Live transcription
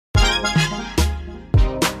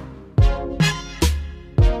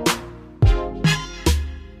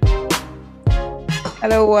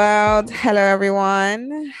Hello, world. Hello,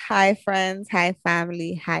 everyone. Hi, friends. Hi,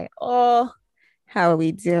 family. Hi, all. How are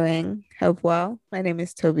we doing? Hope well. My name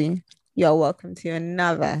is Toby. You're welcome to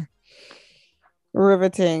another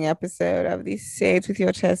riveting episode of the Say It With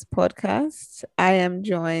Your Chest podcast. I am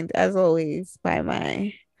joined, as always, by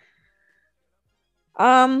my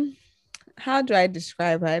um. How do I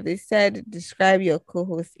describe her? They said describe your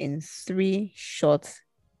co-host in three short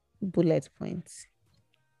bullet points.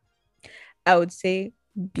 I would say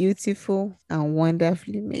beautiful and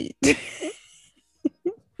wonderfully made.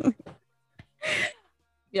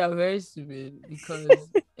 Yeah, very stupid because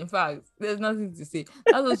in fact, there's nothing to say.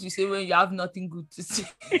 That's what you say when you have nothing good to say.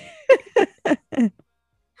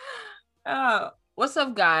 What's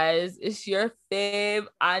up, guys? It's your fave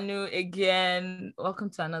Anu again. Welcome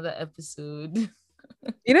to another episode.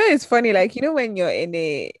 It's funny, like, when you're in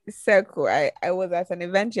a circle, I was at an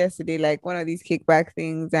event yesterday, like one of these kickback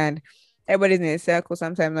things, and everybody's in a circle.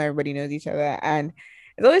 Sometimes not everybody knows each other. And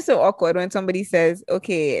it's always so awkward when somebody says,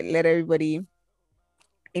 okay, let everybody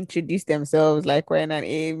introduce themselves, like we're in an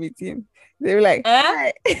AA meeting. They were like, Eh?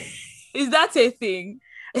 hi. Is that a thing?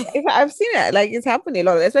 I've seen it, like it's happened a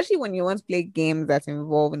lot, especially when you want to play games that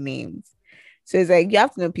involve names. So it's like you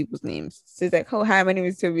have to know people's names. So it's like, oh, hi, my name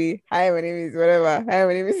is Toby. Hi, my name is whatever. Hi,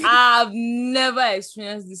 my name is I've never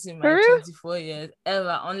experienced this in for my real. 24 years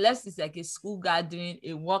ever, unless it's like a school gathering,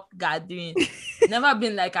 a work gathering. Never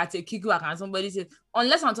been like at a kickback and somebody said,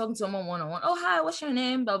 unless I'm talking to someone one-on-one, oh hi, what's your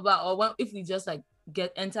name? Blah blah. Or if we just like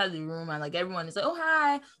enter the room and like everyone is like, oh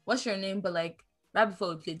hi, what's your name? But like right before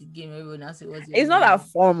we play the game, everyone else say what's your It's not name? that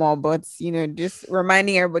formal, but just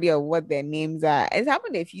reminding everybody of what their names are. It's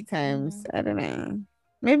happened a few times. Mm, I don't know.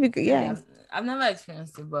 Maybe, maybe yeah. I've never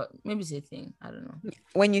experienced it, but maybe it's a thing. I don't know.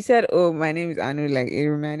 When you said, "Oh, my name is Anu," like it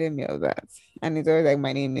reminded me of that. And it's always like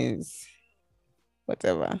my name is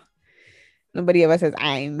whatever. Nobody ever says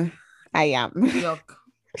I am. Yuck.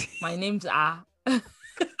 My name's Ah.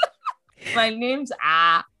 My name's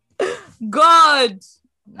Ah. God.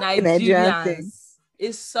 A Nigerian thing. Nigerians.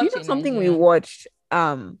 It's Do you such know a something we Nigerian. watched?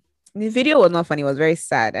 The video was not funny, it was very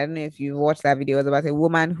sad. I don't know if you watched that video. It was about a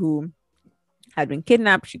woman who had been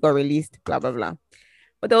kidnapped, she got released, blah blah blah.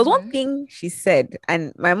 But there was one Mm-hmm. thing she said,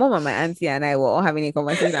 and my mom and my auntie and I were all having a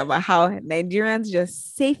conversation about how Nigerians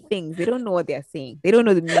just say things. They don't know what they're saying. They don't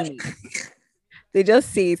know the meaning. They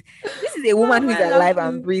just say it. This is a Why woman am who is I alive and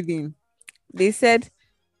laughing? breathing. They said,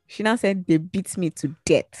 she now said, they beat me to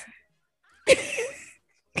death.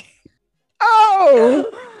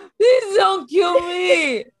 Oh, Please don't kill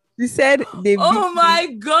me. she said they beat Oh me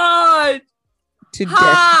my God. to death.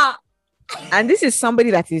 Ha. And this is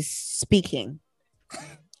somebody that is speaking.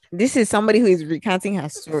 This is somebody who is recounting her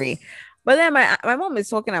story. But then my mom is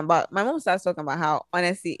talking about my mom starts talking about how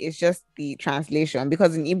honestly it's just the translation,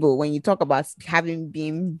 because in Igbo when you talk about having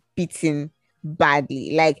been beaten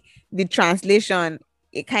badly, like the translation,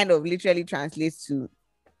 it kind of literally translates to,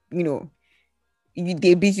 you know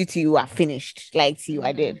they beat you till you are finished, like till you are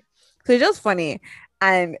Mm-hmm. dead. So it's just funny.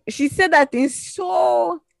 And she said that thing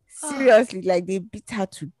so seriously, like they beat her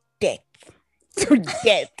to death. To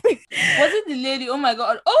death. Was it the lady? Oh my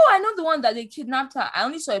God. Oh, I know the one that they kidnapped her. I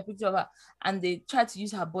only saw a picture of her and they tried to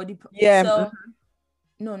use her body. Yeah. So,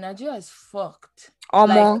 no, Nigeria is fucked. Like,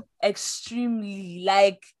 Omo. extremely.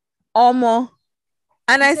 Like, Omo.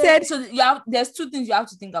 And you I say said, so there's two things you have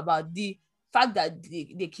to think about: the fact that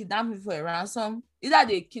they kidnap me for a ransom. Either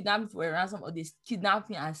they kidnap me for a ransom or they kidnap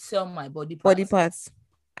me and sell my body body parts. parts.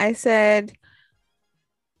 I said,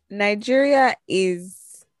 Nigeria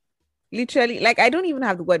is literally like, I don't even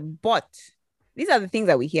have the word, but these are the things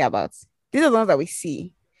that we hear about. These are the ones that we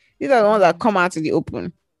see. These are the ones that come out to the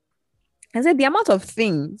open. I said, the amount of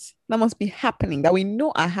things that must be happening that we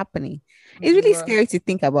know are happening is really Bruh. scary to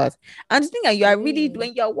think about. And to think that you It are really, is.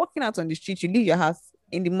 when you're walking out on the street, you leave your house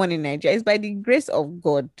in the morning in Nigeria, it's by the grace of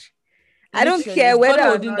God. I don't Literally, care it's God whether or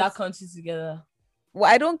holding not, that country together. well,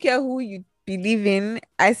 I don't care who you believe in.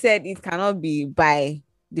 I said it cannot be by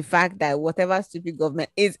the fact that whatever stupid government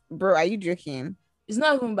is, bro. Are you joking? It's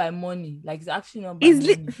not even by money. Like, it's actually not by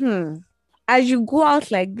Is money. as you go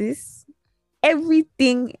out like this,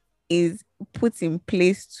 everything is put in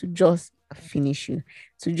place to just finish you,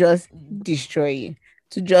 to just destroy you,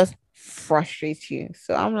 to just frustrate you.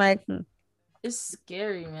 So I'm like, It's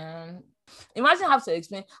scary, man. Imagine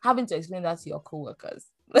having to explain that to your coworkers.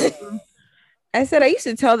 I said I used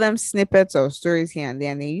to tell them snippets of stories here and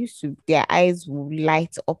there, and they used to their eyes would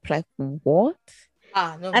light up like what?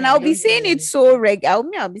 No, And me, I I'll be don't tell saying them it so anything.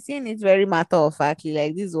 I'll be saying it very matter of factly,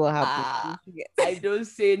 like this is what happened. I don't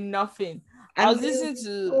say nothing. I And was they'll listening be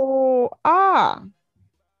to so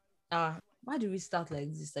why do we start like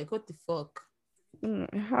this? Like, what the fuck?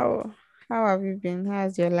 How have you been?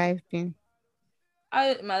 How's your life been?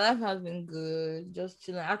 My life has been good, just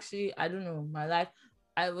chilling. Actually, I don't know. My life,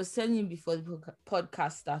 I was telling you before the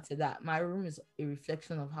podcast started that my room is a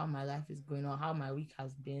reflection of how my life is going on, how my week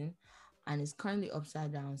has been, and it's currently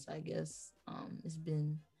upside down. So I guess it's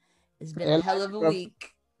been a Your hell life of a is up, week.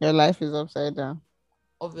 your life is upside down.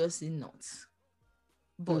 Obviously not,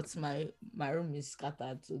 Okay. but my room is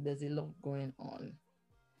scattered, so there's a lot going on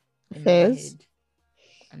in my Fairs, head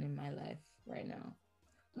and in my life right now.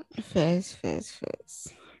 fairs.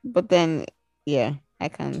 But then, yeah, I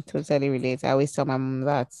can totally relate. I always tell my mom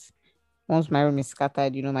that once my room is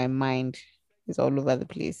scattered, my mind is all over the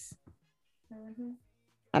place. Mm-hmm.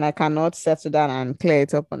 And I cannot settle down and clear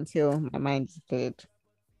it up until my mind is cleared.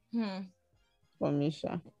 Hmm, For me,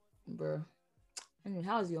 sure. bro. Anyway,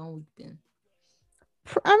 how's your own week been?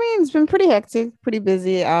 I mean, it's been pretty hectic, pretty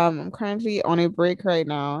busy. I'm currently on a break right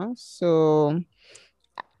now. So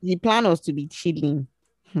the plan was to be chilling.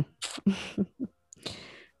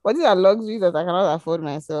 But these are luxuries that I cannot afford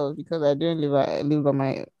myself because I don't live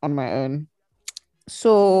on my own.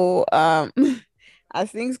 So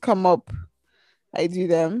as things come up, I do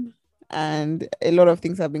them, and a lot of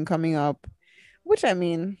things have been coming up, which I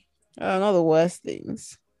mean, not the worst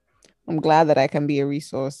things. I'm glad that I can be a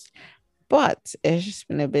resource, but it's just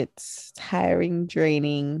been a bit tiring,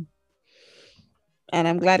 draining, and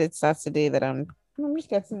I'm glad it's Saturday that I'm just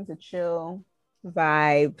getting to chill,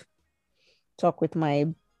 vibe, talk with my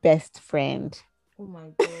best friend. Oh my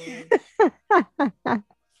god.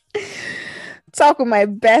 Talk with my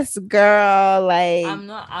best girl. Like, I'm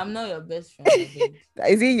not your best friend, I beg.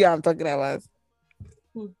 is it you I'm talking about?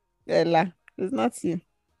 Who? Ella, it's not you.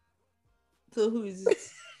 So who is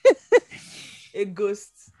it? A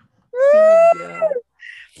ghost. See me, girl.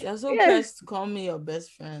 You're so Yes. pressed to call me your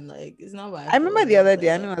best friend. Like it's not my I remember the fault. other day,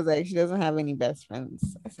 I Like know I was like, she doesn't have any best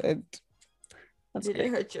friends. I said, that's did it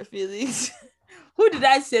great. hurt your feelings? Who did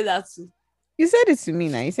I say that to? You said it to me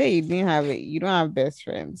now. You said you didn't have it. You don't have best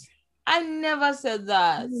friends. I never said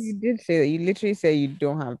that. You did say that. You literally say you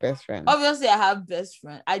don't have best friends. Obviously, I have best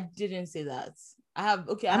friend. I didn't say that. I have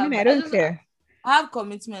okay. I mean, I don't care. I have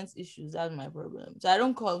commitment issues. That's my problem. So I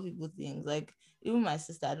don't call people things like even my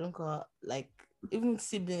sister. I don't call like even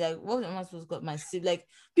sibling. Like what am I supposed to call my sibling? Like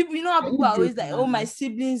people, you know how Are people you are always like, joking oh, my now?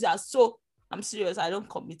 siblings are so. I'm serious. I don't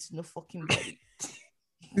commit to no fucking body.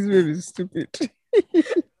 This baby is stupid.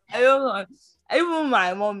 I don't know. Even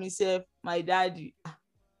my mom said, my daddy,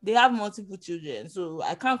 they have multiple children, so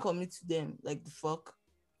I can't commit to them. Like the fuck.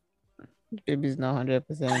 Baby's not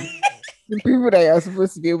 100%. The people that you're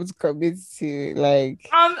supposed to be able to commit to, like,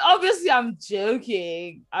 Obviously I'm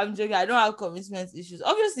joking. I'm joking. I don't have commitment issues.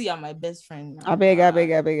 Obviously, you're my best friend now. I beg. I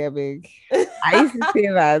used to say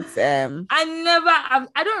that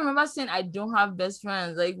I don't remember saying I don't have best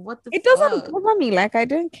friends. Like what the it doesn't fuck? bother me. Like, I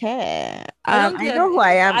don't care. I don't I care. know who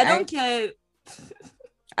I am. I don't care.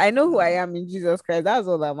 I know who I am in Jesus Christ. That's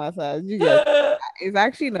all that matters. You get it's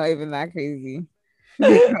actually not even that crazy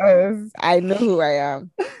because I know who I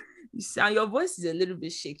am. You sound your voice is a little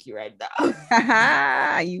bit shaky right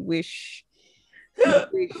now. You wish. You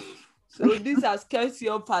wish. So this has kept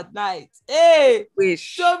you up at night. Hey, Wish.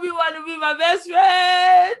 show me want to be my best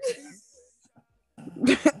friend.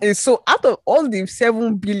 And so out of all the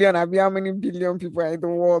 7 billion, I mean, how many billion people are in the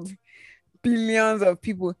world? Billions of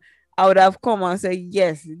people. I would have come and said,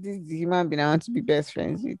 yes, this is the human being I want to be best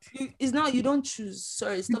friends with. It's not, you don't choose.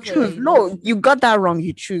 Sorry, You stuff like choose. that. No, you got that wrong.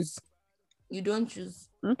 You choose. You don't choose.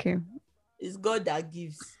 Okay. It's God that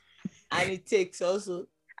gives. And it takes also.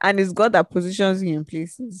 And it's God that positions you in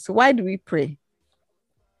places. So why do we pray?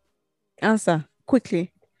 Answer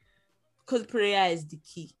quickly. Because prayer is the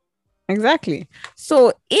key. Exactly.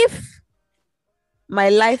 So if my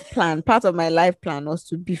life plan, part of my life plan was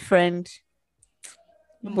to befriend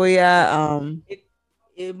Boya,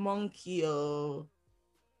 a monkey or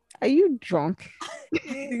are you drunk? I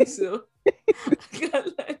think so. I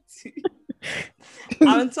can't lie to you.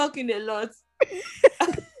 I'm talking a lot.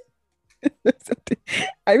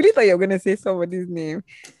 I really thought you were gonna say somebody's name.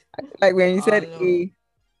 Like when you said no.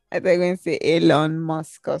 I thought you were gonna say Elon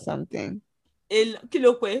Musk or something.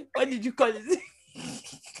 Kilokwe, what did you call it?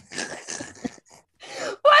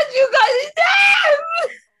 What did you call his name?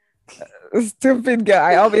 Stupid girl.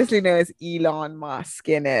 I obviously know it's Elon Musk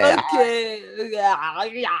in it. Okay.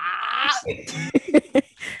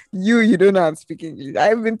 You don't know how to speak English.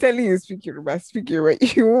 I've been telling you speak Yoruba, speak Yoruba.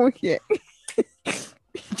 You won't hear.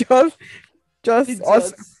 just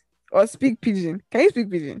or speak pidgin. Can you speak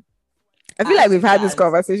pidgin? I feel like we've had this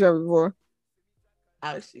conversation before.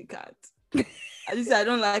 I actually can't. At least I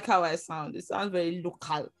don't like how I sound. It sounds very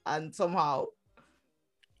local and somehow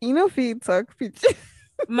You know, if you talk pidgin,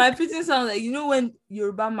 My pidgin sounds like, you know, when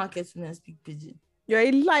Yoruba market women speak pidgin. you're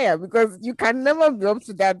a liar because you can never be up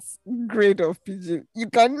to that grade of pidgin. You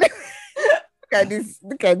can never.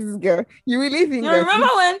 Look at this girl. You really think You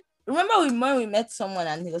that remember when we met someone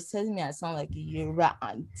and he was telling me I sound like a Yoruba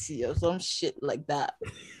auntie or some shit like that.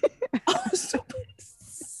 I was so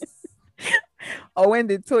or when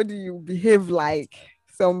they told you behave like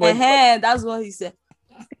somebody, that's what he said.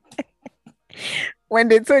 when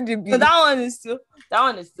they told you So be that one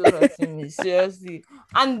is still hurting me, seriously.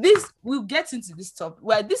 And this we'll get into this topic.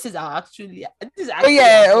 Well, this is actually oh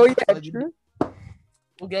yeah, our oh topic yeah, for the day. true.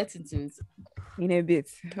 We'll get into it. In a bit.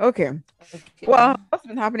 Okay. Okay. Well, what's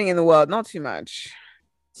been happening in the world? Not too much.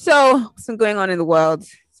 So, what's been going on in the world?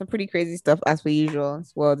 Some pretty crazy stuff as per usual.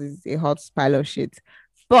 This world is a hot pile of shit.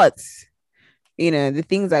 But, the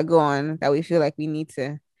things that go on that we feel like we need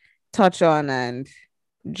to touch on and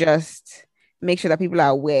just make sure that people are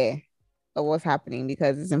aware of what's happening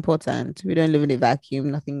because it's important. We don't live in a vacuum,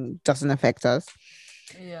 nothing doesn't affect us.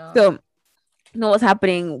 Yeah. So, know what's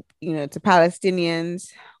happening, to Palestinians.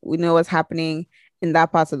 We know what's happening in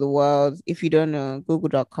that part of the world. If you don't know,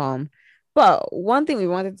 google.com. But one thing we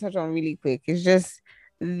wanted to touch on really quick is just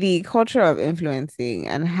the culture of influencing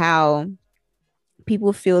and how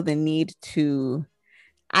people feel the need to,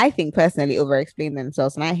 I think personally, over explain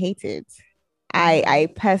themselves. And I hate it. I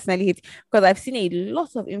personally hate because I've seen a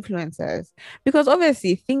lot of influencers because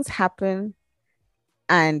obviously things happen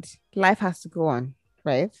and life has to go on,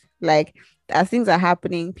 right? Like as things are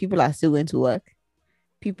happening, people are still going to work.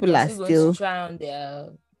 People They're are still going to still, try on their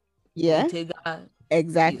yeah, Bottega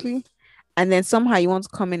exactly. skills. And then somehow you want to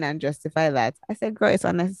come in and justify that. I said, girl, it's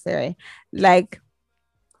unnecessary. Like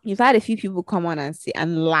you've had a few people come on and say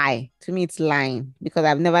and lie. To me, it's lying because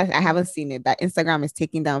I haven't seen it that Instagram is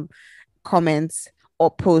taking down comments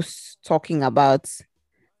or posts talking about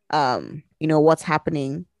what's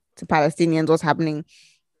happening to Palestinians, what's happening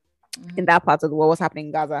in that part of the world, what's happening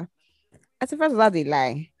in Gaza. I said, first of all, they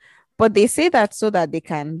lie. But they say that so that they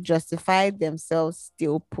can justify themselves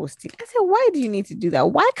still posting. I said, why do you need to do that?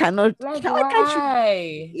 Why Like why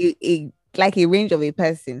can't you why? like a range of a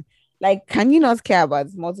person? Like, can you not care about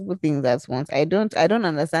multiple things at once? I don't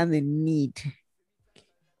understand the need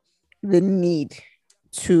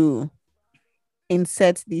to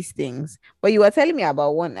insert these things. But you were telling me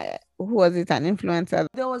about one, who was it, an influencer?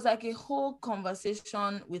 There was like a whole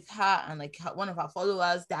conversation with her and like one of her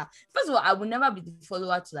followers that first of all, I would never be the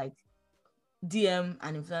follower to like DM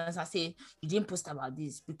an influencer say you didn't post about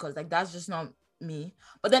this because like that's just not me.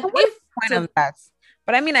 But then And what's if the point so of that?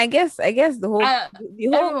 But I mean, I guess the whole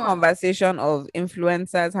everyone conversation of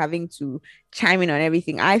influencers having to chime in on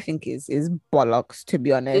everything, I think is bollocks, to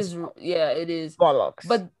be honest. is yeah, it is. Bollocks.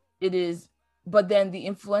 But it is. But then the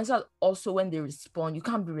influencers also when they respond, you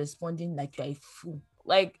can't be responding like you're a fool.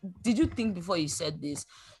 Like, did you think before you said this?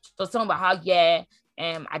 So talking about how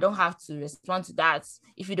I don't have to respond to that.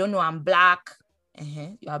 If you don't know I'm black,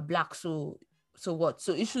 you are black. So what?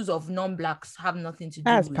 So issues of non-blacks have nothing to do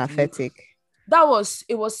That's with you. pathetic.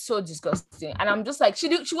 It was so disgusting. And I'm just like, she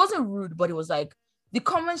wasn't rude, but it was like the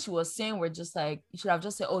comments she was saying were just like, you should have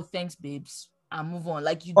just said, oh, thanks, babes, and move on.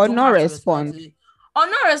 Like you Or don't not have to respond respond. to it. Or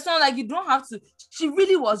not respond, like you don't have to. She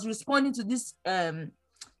really was responding to this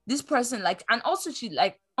person, like, and also she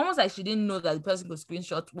like almost like she didn't know that the person could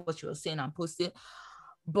screenshot what she was saying and post it.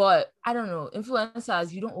 But I don't know,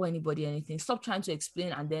 influencers, you don't owe anybody anything. Stop trying to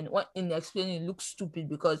explain, and then what in the explaining looks stupid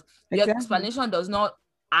because your Exactly. explanation does not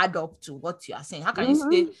add up to what you are saying. How can you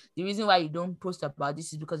say the reason why you don't post about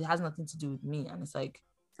this is because it has nothing to do with me? And it's like,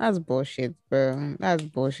 That's bullshit, bro. That's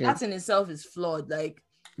bullshit. that in itself is flawed. Like,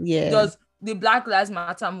 Yeah. does the Black Lives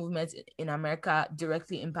Matter movement in America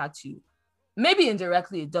directly impact you? Maybe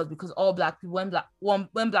indirectly it does, because all black people,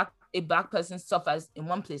 when a black person suffers in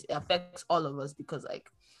one place, it affects all of us because like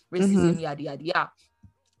racism, yada yada yada.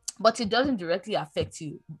 But it doesn't directly affect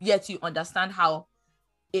you, yet you understand how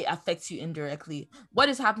it affects you indirectly. What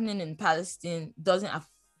is happening in Palestine doesn't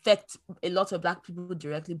affect a lot of black people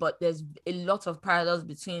directly, but there's a lot of parallels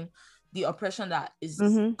between the oppression that is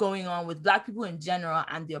going on with black people in general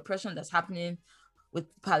and the oppression that's happening with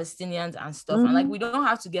Palestinians and stuff. And like, we don't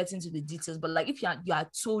have to get into the details, but like, if you are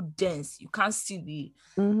so dense, you can't see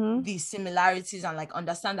the similarities and like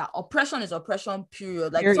understand that oppression is oppression,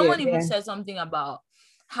 period. Like someone even said something about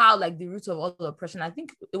how like the root of all oppression, I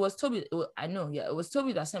think it was Toby, it was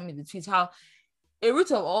Toby that sent me the tweet, how a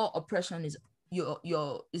root of all oppression is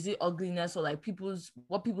your is it ugliness or like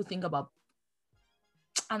what people think about.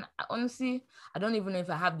 And honestly, I don't even know if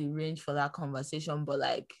I have the range for that conversation, but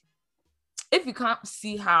like, if you can't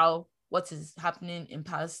see how what is happening in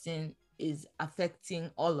Palestine is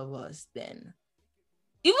affecting all of us, then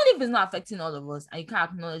even if it's not affecting all of us and you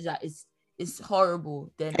can't acknowledge that it's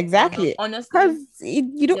horrible, then Exactly. honestly, Because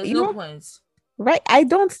you don't, there's no point. right? I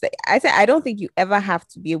don't say, I say, I don't think you ever have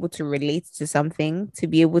to be able to relate to something to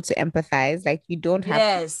be able to empathize. Like, you don't have to.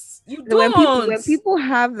 Yes, you So don't. when people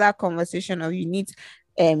have that conversation of you need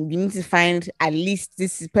to find at least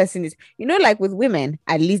this person is, like with women,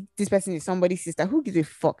 at least this person is somebody's sister. Who gives a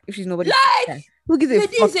fuck if she's nobody's sister? Like, Who gives a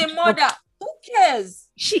lady fuck? is a mother. Who cares?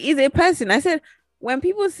 She is a person. I said, when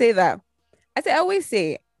people say that, I always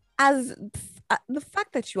say, as the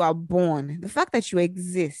fact that you are born, the fact that you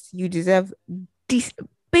exist, you deserve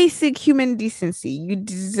basic human decency. You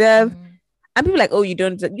deserve, and people are like, oh, you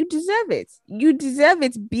don't, you deserve it. You deserve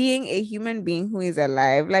it being a human being who is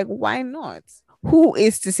alive. Like, why not? Who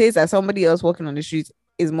is to say that somebody else walking on the streets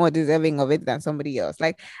is more deserving of it than somebody else?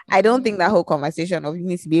 Like, I don't think that whole conversation of you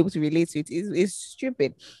need to be able to relate to it is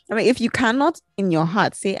stupid. I mean, if you cannot in your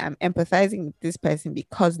heart say I'm empathizing with this person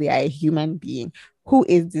because they are a human being who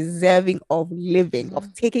is deserving of living,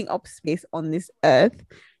 of taking up space on this earth,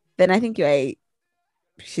 then I think you're a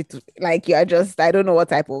shit. Like, you are just, I don't know what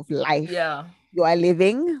type of life you are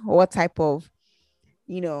living, what type of,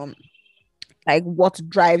 like, what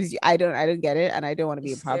drives you. I don't get it, and I don't want to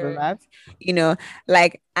be a part of that.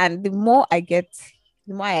 Like, and the more I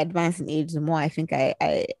advance in age, the more I think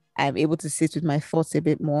I'm able to sit with my thoughts a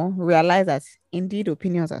bit more, realize that indeed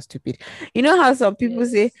opinions are stupid. You know how some people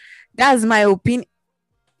say, that's my opinion.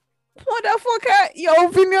 Motherfucker, your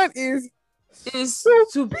opinion is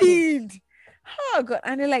stupid. Oh god.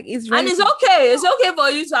 And they're like, it's really, and it's okay. It's okay for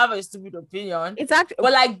you to have a stupid opinion. It's actually,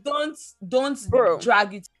 but like, don't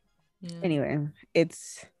drag it. Anyway, I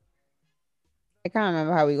can't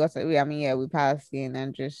remember how we got to. I mean, yeah, we passed in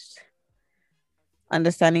and just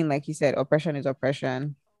understanding, like you said, oppression is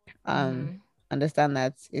oppression. Understand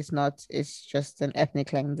that it's just an ethnic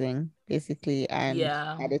cleansing, basically, and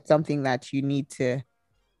that it's something that you need to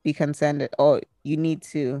be concerned or you need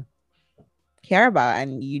to care about,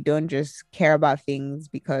 and you don't just care about things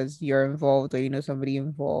because you're involved or somebody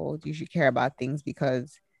involved. You should care about things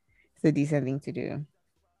because it's a decent thing to do.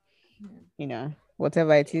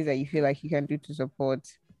 Whatever it is that you feel like you can do to support,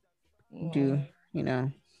 do.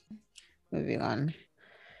 Moving on.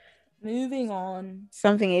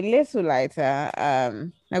 Something a little lighter.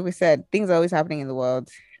 Like we said, things are always happening in the world,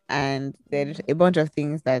 and there's a bunch of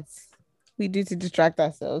things that we do to distract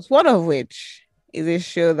ourselves. One of which is a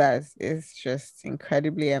show that is just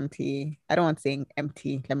incredibly empty. I don't want to say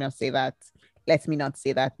empty. Let me not say that. Let me not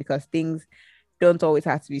say that, because things don't always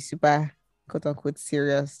have to be super, quote unquote,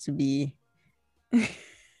 serious to be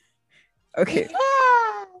okay.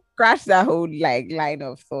 Scratch that whole line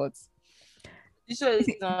of thoughts. You sure it's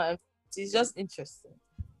not empty? It's just interesting.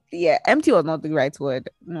 Yeah, empty was not the right word.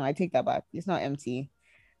 No, I take that back. It's not empty,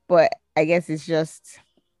 but I guess it's just,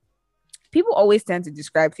 people always tend to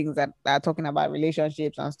describe things that are talking about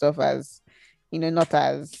relationships and stuff as, not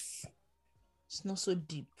as, it's not so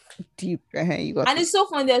deep. And it's so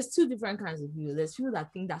funny. There's two different kinds of people. There's people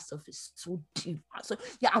that think that stuff is so deep. So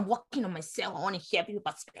yeah, I'm working on myself. I want to hear people's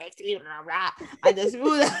perspective. Blah, blah. And there's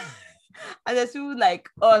people like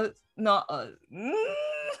us, not us.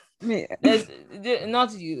 There's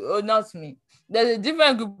not you or not me. There's a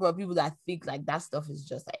different group of people that think like that stuff is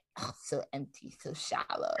just like so empty, so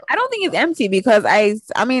shallow. I don't think it's empty, because I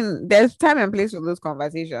mean, there's time and place for those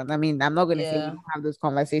conversations. I mean, I'm not going to say we don't have those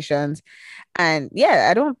conversations, and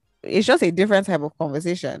it's just a different type of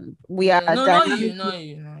conversation. We are not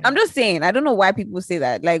you. I'm just saying, I don't know why people say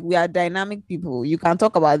that. Like, we are dynamic people. You can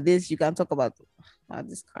talk about this, you can talk about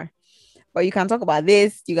this car, but you can talk about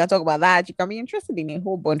this, you can talk about that. You can be interested in a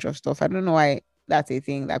whole bunch of stuff. I don't know why that's a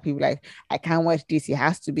thing that people like. I can't watch this. It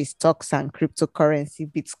has to be stocks and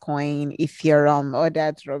cryptocurrency, Bitcoin, Ethereum, all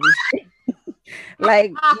that rubbish.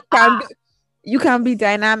 Like, you can be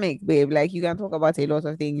dynamic, babe. Like, you can talk about a lot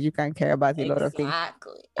of things. You can care about a lot of things.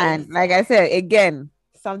 And like I said, again,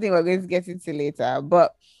 something we're going to get into later,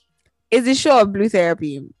 but it's a show of Blue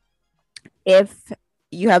Therapy. If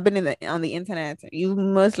you have been on the internet, you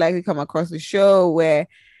most likely come across the show where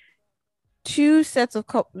a set of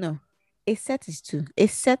couples. A set of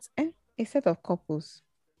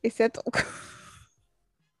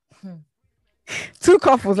two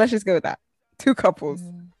couples. Let's just go with that. Two couples.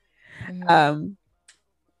 Are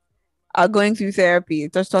going through therapy,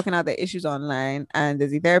 just talking out the issues online, and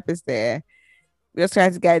there's a therapist there. We're just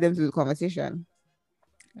trying to guide them through the conversation.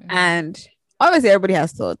 And obviously everybody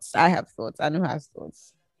has thoughts. I have thoughts. Anu has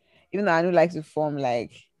thoughts. Even though Anu likes to form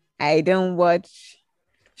like, I don't watch.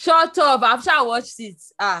 Shut up! I've watched it.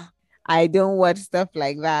 I don't watch stuff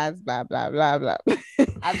like that. Blah blah blah blah.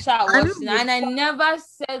 I've tried watching and I never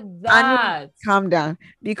said Anu, that. calm down.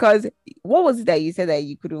 Because what was it that you said that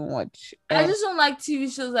you couldn't watch? I just don't like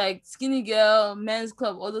TV shows like Skinny Girl, Men's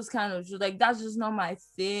Club, all those kind of shows. Like that's just not my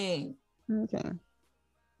thing. Okay.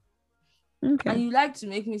 And you like to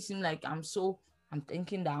make me seem like I'm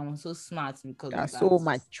thinking that I'm so smart because You're of that. so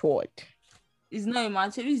matured. It's not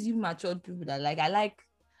immature. It's you matured people that like.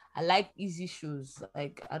 I like easy shows.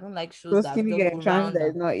 Like I don't like shows that just go around. That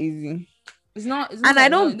is not easy. It's not. And I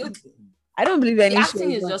don't believe any the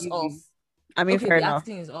acting is just easy. off. I mean, fair the enough.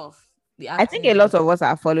 acting is off. I think a lot of us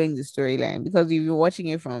are following the storyline because if you're watching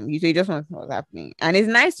it from you, so you just want to know what's happening. And it's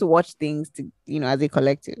nice to watch things to, as a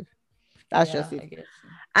collective. That's just it.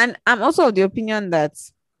 And I'm also of the opinion that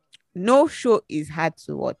no show is hard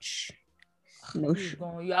to watch. No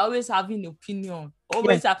show. You're always having opinion.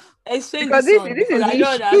 Always have explain because this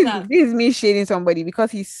is me shading somebody because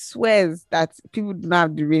he swears that people do not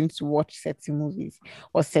have the range to watch certain movies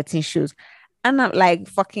or certain shows. And I'm like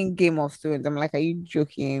fucking Game of Thrones. I'm like, are you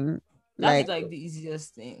joking? That's like the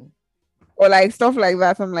easiest thing. Or like stuff like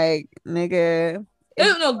that. I'm like, nigga.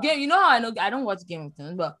 You know how I know I don't watch Game of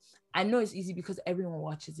Thrones, but I know it's easy because everyone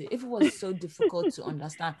watches it. If it was so difficult to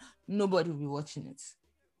understand, nobody would be watching it.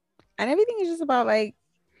 And everything is just about like,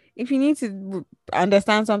 if you need to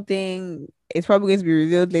understand something, it's probably going to be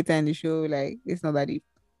revealed later in the show. Like, it's not that deep.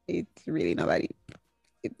 It's really not that deep.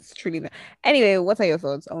 It's truly not. Anyway, what are your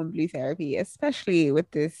thoughts on Blue Therapy, especially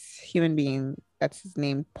with this human being that's his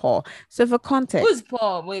name, Paul? So for context, who's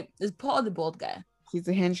Paul? Wait, is Paul the bald guy? He's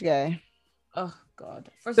a hench guy. Oh God!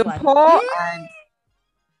 First so Paul and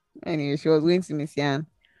anyway, she was going to Miss Yan.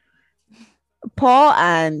 Paul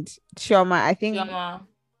and Chioma, I think. Chioma.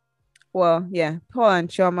 Well, yeah, Paul and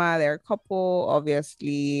Chioma, they're a couple,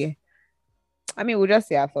 obviously. I mean, we'll just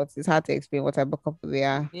say our thoughts. It's hard to explain what type of couple they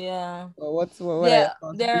are. Yeah. What they're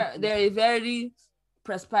a very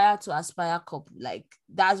perspire to aspire couple. Like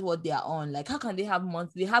that's what they are on. Like, how can they have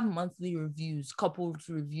monthly reviews, couples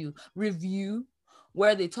review,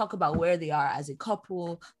 where they talk about where they are as a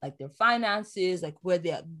couple, like their finances, like where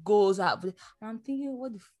their goals are. And I'm thinking,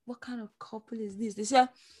 what kind of couple is this? They say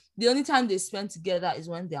the only time they spend together is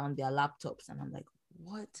when they're on their laptops, and I'm like,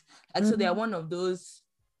 what? Like, so they're one of those.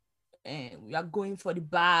 And we are going for the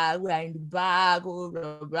bag, we are in the bag,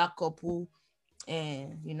 black couple,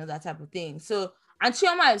 and that type of thing. So, and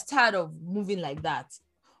Chioma is tired of moving like that.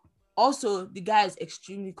 Also, the guy is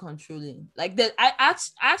extremely controlling. Like that, I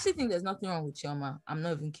actually think there's nothing wrong with Chioma. I'm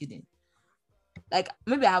not even kidding. Like,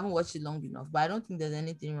 maybe I haven't watched it long enough, but I don't think there's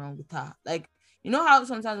anything wrong with her. Like, you know how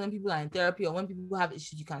sometimes when people are in therapy or when people have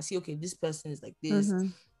issues, you can see, okay, this person is like this.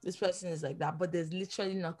 This person is like that, but there's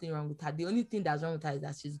literally nothing wrong with her. The only thing that's wrong with her is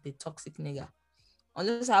that she's the toxic nigga.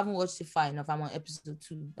 Unless I haven't watched it far enough, I'm on episode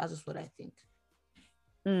 2. That's just what I think.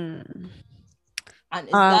 And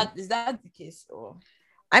is that the case? Or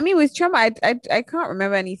I mean, with Chioma, I can't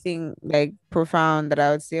remember anything like profound that I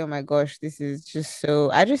would say, oh my gosh, this is just so.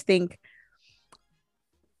 I just think,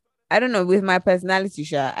 I don't know, with my personality,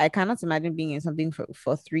 Sha, I cannot imagine being in something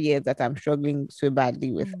for 3 years that I'm struggling so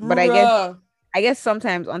badly with. But I guess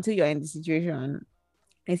sometimes until you're in the situation,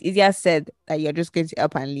 it's easier said that you're just going to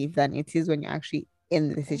up and leave than it is when you're actually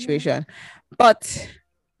in the situation. But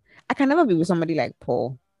I can never be with somebody like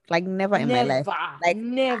Paul. Like never in my life. Like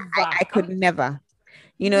never. I could never.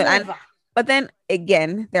 Never. But then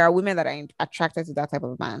again, there are women that are attracted to that type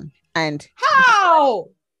of man. And how?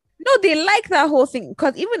 No, they like that whole thing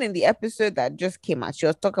because even in the episode that just came out, she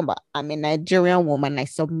was talking about, I'm a Nigerian woman. I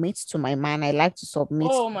submit to my man. I like to submit.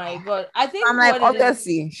 Oh my God. I think I'm like,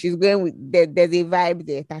 obviously, she's going with, there's a vibe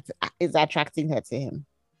there that is attracting her to him.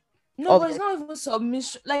 No, but it's not even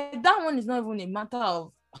submission. Like, that one is not even a matter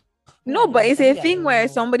of. No, but it's a thing where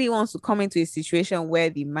somebody wants to come into a situation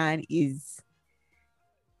where the man is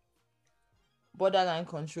borderline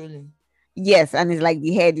controlling. Yes, and it's like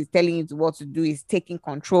the head is telling you what to do, is taking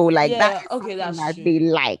control. Like that. Okay, that's that true. They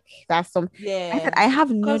like. That's something. Yeah. I said I have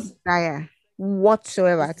no desire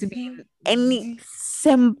whatsoever to be in any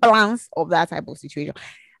semblance of that type of situation.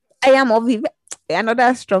 I am of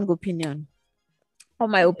another strong opinion. All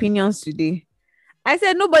my opinions today. I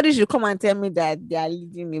said nobody should come and tell me that they are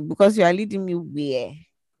leading me because you are leading me where?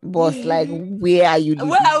 Boss, like where are you leading?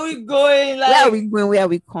 Where are we going? Like, where are we going? Where are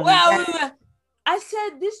we coming? Where are we? I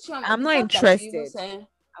said this Trump. I'm not interested.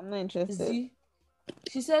 I'm not interested.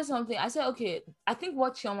 She said something. I said, okay, I think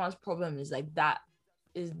what Chioma's problem is like that.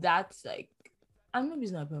 Is that like, and maybe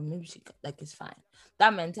it's not a problem. Maybe she like it's fine.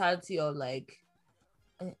 That mentality of like,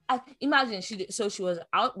 imagine she was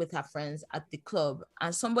out with her friends at the club,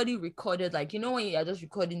 and somebody recorded, like, when you are just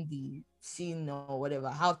recording the scene or whatever,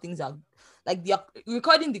 how things are, like, they're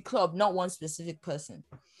recording the club, not one specific person.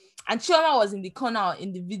 And Chioma was in the corner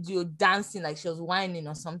in the video dancing, like she was whining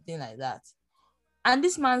or something like that. And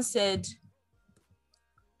this man said,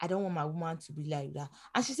 I don't want my woman to be like that.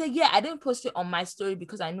 And she said, yeah, I didn't post it on my story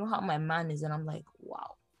because I know how my man is. And I'm like,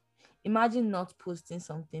 wow. Imagine not posting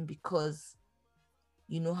something because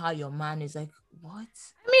you know how your man is. Like, what?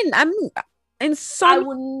 I mean, in some, I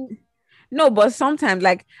wouldn't. No, but sometimes,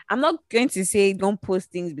 like, I'm not going to say don't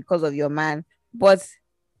post things because of your man, but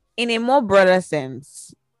in a more broader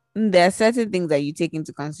sense, there are certain things that you take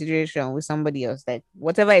into consideration with somebody else, like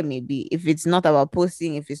whatever it may be. If it's not about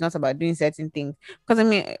posting, if it's not about doing certain things, because I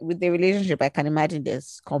mean, with the relationship, I can imagine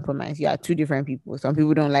there's compromise. You are two different people. Some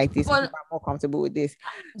people don't like this, some people are more comfortable with this.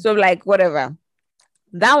 So, like, whatever.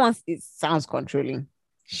 That one, it sounds controlling.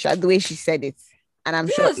 The way she said it, and I'm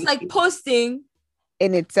sure it's like posting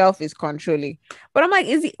in itself is controlling. But I'm like,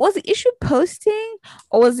 was the issue posting,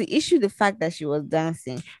 or was the issue the fact that she was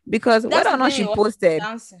dancing? Because whether or not she posted,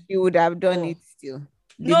 she would have done it still.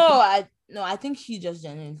 I think he just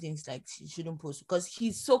genuinely thinks like she shouldn't post because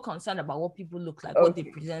he's so concerned about what people look like, what they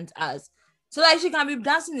present as. So like she can be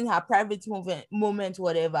dancing in her private moment,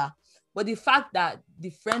 whatever. But the fact that the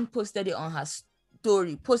friend posted her on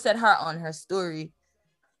her story,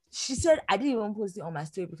 she said, I didn't even post it on my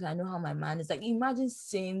story because I know how my man is. Like, imagine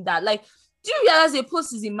saying that. Like, do you realize a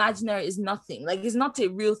post is imaginary, is nothing? Like, it's not a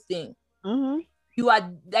real thing. Mm-hmm. You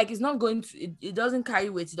are, like, it's not going to, it doesn't carry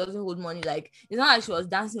weight, it doesn't hold money. Like, it's not like she was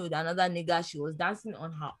dancing with another nigga, she was dancing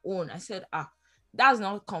on her own. I said, that's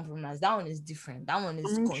not compromise. That one is different. That one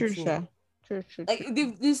is control. True. Like,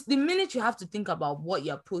 the minute you have to think about what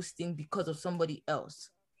you're posting because of somebody else,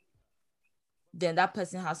 then that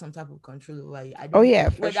person has some type of control over you.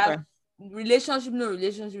 For sure. Relationship,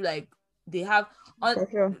 like they have for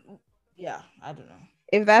sure. Yeah, I don't know.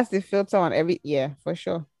 If that's the filter on for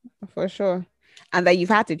sure. And that you've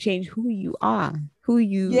had to change who you are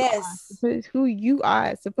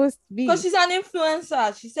supposed to be. Because she's an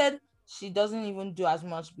influencer. She said she doesn't even do as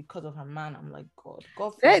much because of her man. I'm like, God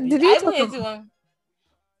forbid.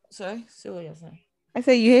 Sorry, say what you're saying. I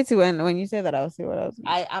said you hate it when you say that. I'll say what else.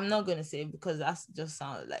 I'm not gonna say it because that just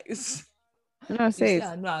sounds like no, say it.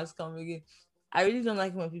 I know I was coming again. I really don't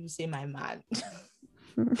like when people say my man.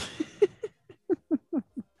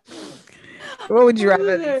 What would you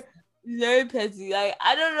rather? Very petty. Like,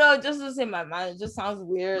 I don't know, just to say my man, it just sounds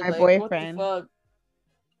weird. My like, boyfriend. What the fuck?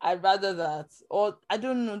 I'd rather that. Or I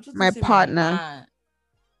don't know, just my partner. My man.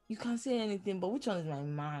 You can say anything, but which one is my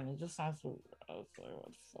man? It just sounds so. What the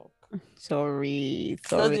fuck? Sorry.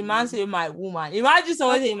 So the man say my woman. Imagine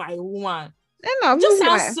someone saying my woman. No, just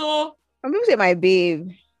sounds so. Some people say my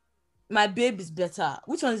babe. My babe is better.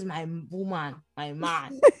 Which one is my woman? My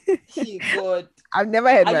man. God. I've never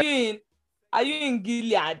heard. Are you in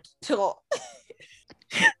Gilead?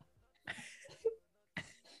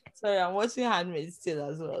 Sorry, I'm watching Handmaid's Tale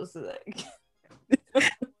as well. So like.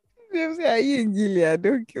 They say, are you in Gilead?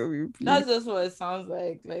 Don't kill me, please. That's just what it sounds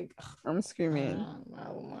like. Like, I'm screaming. My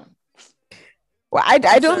woman. Well, I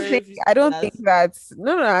don't think that.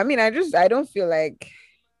 No. I mean, I don't feel like,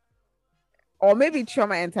 or maybe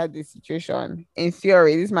Chioma entered this situation. In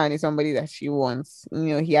theory, this man is somebody that she wants. You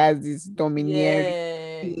know, he has this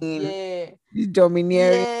domineering. He's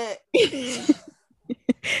domineering.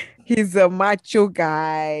 He's a macho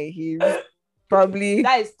guy. He's probably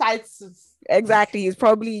that is tight suits. Exactly. He's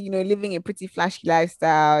probably, living a pretty flashy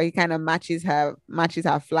lifestyle. He kind of matches her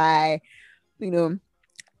fly,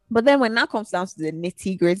 But then when that comes down to the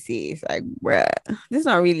nitty gritty, it's like, bruh, this is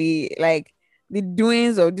not really like the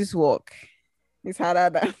doings of this work. It's harder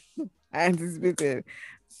than I anticipated.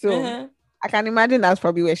 So I can imagine that's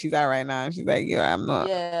probably where she's at right now. She's like, I'm not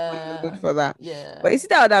good for that. Yeah. But you see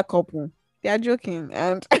that other couple, they are joking,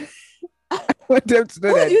 and I want them to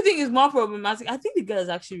know Who do you think is more problematic? I think the girl is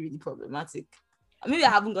actually really problematic. Maybe I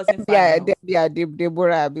haven't gotten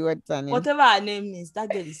Deborah. Whatever her name is, that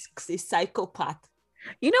girl is a psychopath.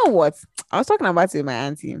 You know what? I was talking about it with my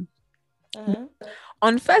auntie.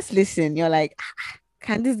 On first listen, you're like,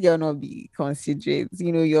 can this girl not be considerate?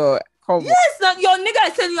 Your nigga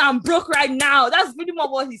is telling you I'm broke right now. That's really more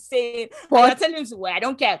what he's saying. But you're telling him to wear, I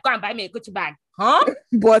don't care. Go and buy me a Gucci bag. Huh?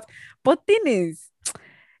 But thing is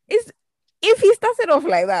if he started off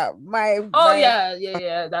like that,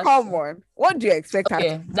 yeah. That's come on. What do you expect?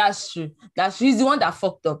 Okay, that's true. He's the one that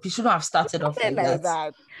fucked up. He shouldn't have started off like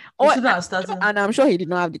that. He shouldn't have started. And I'm sure he did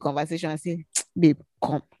not have the conversation and say, babe,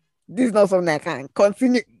 come. This is not something I can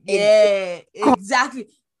continue. Yeah, exactly.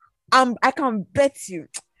 I can bet you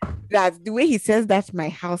that the way he says that's my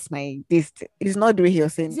house, my this is not the way he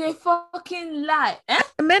was saying It's it. a fucking lie. Eh?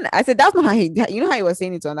 And then I said that's not how he, you know how he was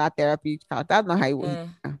saying it on that therapy couch. That's not how Yeah.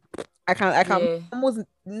 I can Yeah. almost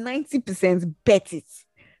 90% bet it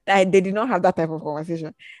that they did not have that type of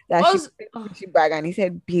conversation. That she Also, put Gucci bag and he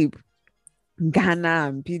said, babe, Ghana,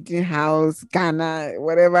 I'm building house,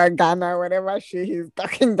 whatever shit he's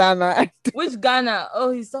talking Ghana. which Ghana?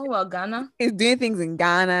 Oh, he's talking about Ghana. He's doing things in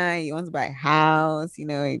Ghana. He wants to buy a house,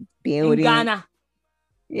 In building. Ghana.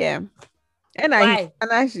 Yeah. And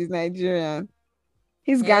Why? she's Nigerian.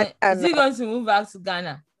 He's Yeah. Ghana. Is he going to move back to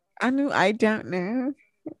Ghana? I don't know.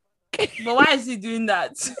 But why is he doing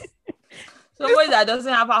that? Somebody that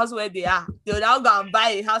doesn't have a house where they are, they'll now go and buy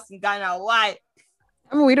a house in Ghana. Why?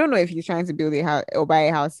 I mean, we don't know if he's trying to build a house or buy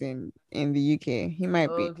a house in the UK. He might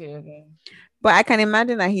be. Okay. But I can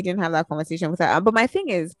imagine that he didn't have that conversation with her. But my thing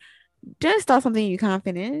is, don't start something you can't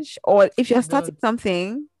finish. Or if you're starting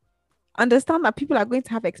something, understand that people are going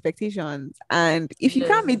to have expectations. And if you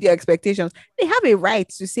can't meet their expectations, they have a right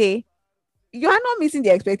to say, you are not meeting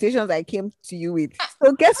the expectations I came to you with.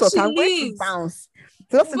 So guess what? I'm going to bounce.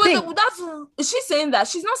 So that's the thing. Is she saying that?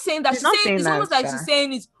 She's not saying that. She's not saying it's that, almost like she's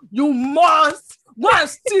saying it. You must go and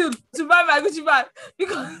steal to buy my Gucci bag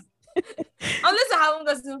because unless I haven't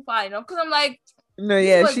gotten far enough. Because I'm like, no,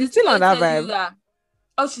 yeah, she's still on that vibe.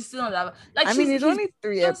 Oh, she's still on that vibe. Like, I mean, it's only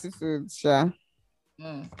 3 episodes, sure.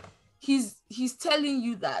 He's telling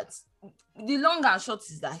you that the long and short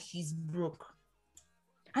is that he's broke.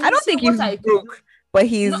 And I don't think he's broke, but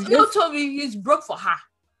he's no, Toby, he's broke for her.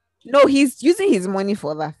 No, he's using his money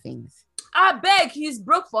for other things. I beg, he's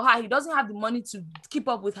broke for her. He doesn't have the money to keep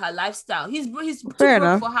up with her lifestyle. He's too Fair broke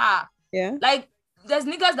enough. for her. Yeah. Like, there's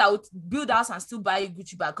niggas that would build a house and still buy a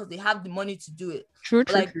Gucci bag because they have the money to do it. True.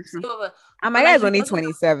 And my guy is only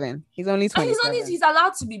 27. He's only 27. And he's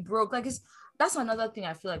allowed to be broke. Like, that's another thing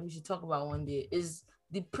I feel like we should talk about one day is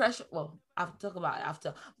the pressure. Well, I'll talk about it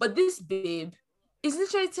after. But this babe is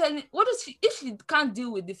literally telling, if she can't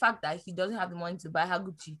deal with the fact that he doesn't have the money to buy her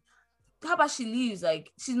Gucci, how about she leaves?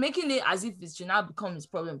 Like, she's making it as if it should now become his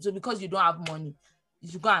problem. So because you don't have money,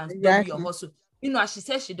 you should go and double your hustle. As she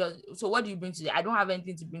says she does. So what do you bring to the? I don't have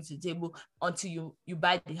anything to bring to the table until you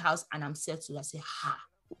buy the house and I'm settled. I say, ha.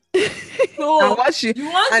 So you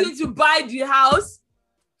want him to buy the house,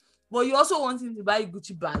 but you also want him to buy a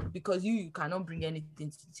Gucci bag because you cannot bring anything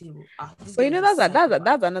to the table. But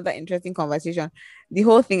that's another interesting conversation. The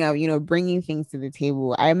whole thing of bringing things to the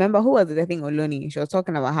table. I remember who was it? I think Oloni. She was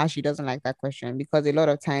talking about how she doesn't like that question because a lot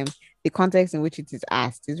of times the context in which it is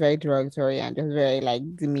asked is very derogatory and just very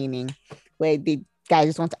demeaning, where the guys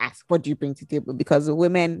just want to ask, what do you bring to the table? Because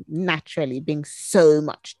women naturally bring so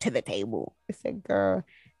much to the table. I said, girl,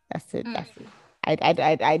 that's it.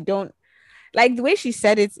 I don't like the way she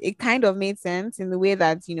said it. It kind of made sense in the way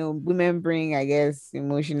that women bring, I guess,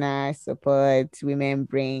 emotional support. Women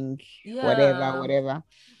bring whatever.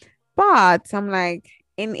 But I'm like,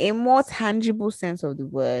 in a more tangible sense of the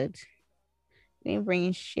word, they ain't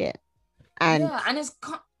bringing shit. And it's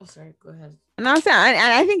sorry, go ahead. And I'm saying,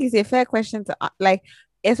 and I think it's a fair question to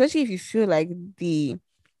especially if you feel like the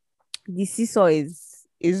seesaw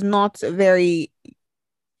is not very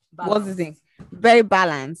what's the thing? Very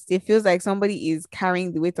balanced. It feels like somebody is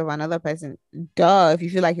carrying the weight of another person. Duh, if you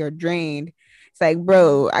feel like you're drained, it's like,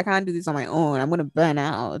 bro, I can't do this on my own. I'm gonna burn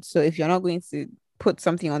out. So if you're not going to put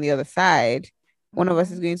something on the other side, one of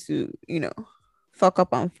us is going to, fuck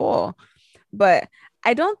up and fall. But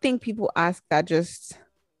I don't think people ask that just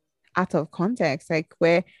out of context, like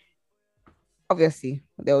where obviously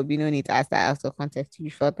there would be no need to ask that out of context.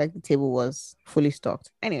 You felt like the table was fully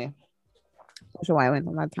stocked. Anyway, not sure why I went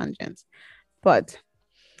on that tangent. But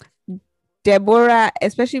Deborah,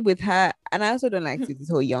 especially with her, and I also don't like this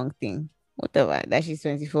whole young thing, whatever, that she's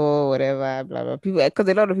 24, whatever, blah, blah. People, because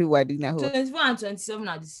a lot of people are doing that whole 24 and 27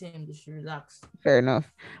 are the same, they should relax. Fair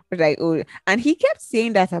enough. But and he kept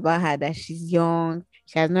saying that about her, that she's young.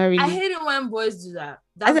 She has not really. I hate it when boys do that.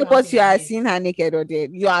 I said, but you are seeing her naked or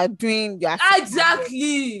dead. You are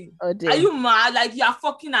exactly. Are you mad? Like, you are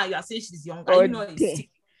fucking her. You are saying she's young. Are you not sick?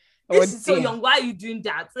 This is so young. Why are you doing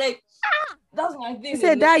that? Like, that's my thing. He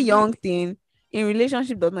said that young thing in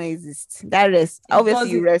relationship does not exist. That rest,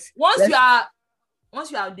 obviously, you rest. Once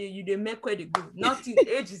you are there, you make where they go. Nothing.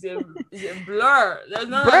 Age is a blur. There's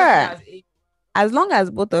no as age. As long as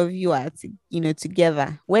both of you are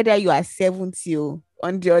together, whether you are 70 or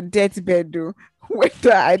on your deathbed,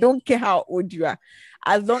 whether I don't care how old you are,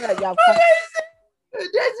 as long as you have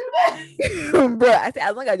come, bro, I say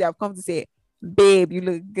as long as you have come to say, babe, you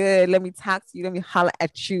look good, let me talk to you, let me holler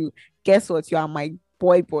at you, guess what, you are my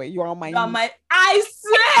boy. You are my. You are my. I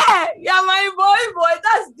swear, you are my boy.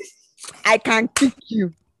 That's. I can kick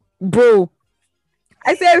you, bro.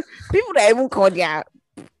 I said people that even call their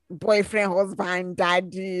boyfriend, husband,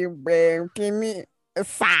 daddy, Kimmy,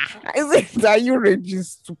 sir. I said, are you really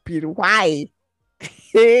stupid? Why?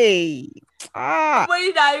 Hey,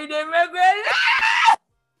 Boy, that you didn't regret.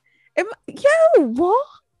 Yo, what?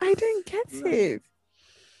 I didn't get it.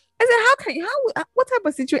 I said, how can you? What type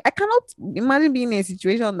of situation? I cannot imagine being in a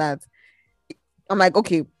situation that I'm like,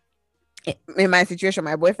 okay, in my situation,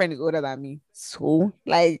 my boyfriend is older than me, so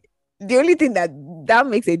like the only thing that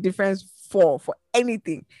makes a difference for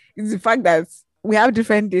anything is the fact that we have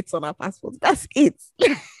different dates on our passports. That's it.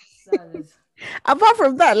 Apart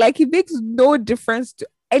from that, like it makes no difference to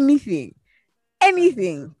anything.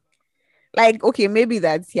 Like, okay, maybe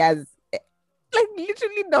that he has like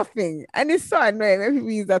literally nothing, and it's so annoying when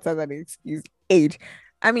people use that as an excuse. Age.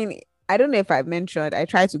 I mean, I don't know if I mentioned I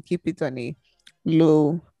try to keep it on a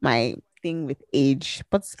low, my thing with age,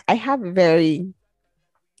 but I have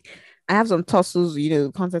some tussles,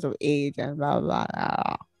 the concept of age and blah blah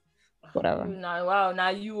blah. Whatever. Now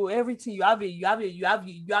you everything you have a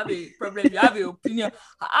problem, you have an opinion.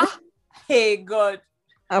 Hey God.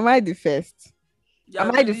 Am I the first?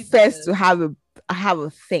 Am I the first to have a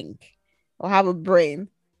think or have a brain?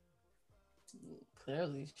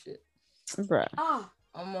 Clearly shit. Bruh.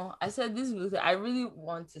 I said this music. I really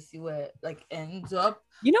want to see where it like ends up.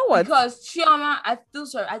 You know what? Because Chioma, I feel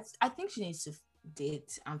sorry. I think she needs to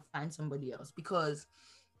date and find somebody else, because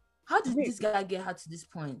how did this guy get her to this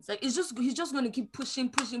point? Like he's just going to keep pushing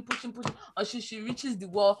until she reaches the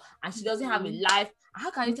wall and she doesn't have a life. How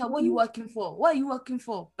can you tell what you working for? What are you working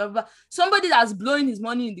for? Blah, blah, blah. Somebody that's blowing his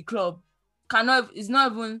money in the club is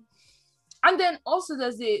not even. And then also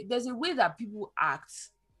there's a way that people act.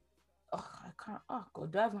 I can't. Oh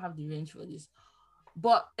God, do I even have the range for this?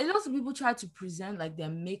 But a lot of people try to present like they're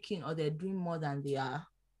making or they're doing more than they are.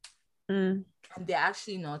 And they're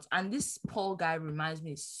actually not. And this Paul guy reminds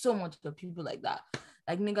me so much of people like that.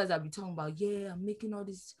 Like niggas that be talking about, yeah, I'm making all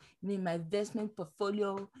this in my investment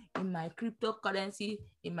portfolio, in my cryptocurrency,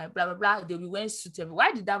 in my blah blah blah. They'll be wearing suits.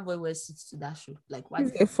 Why did that boy wear suits to that show? Like why?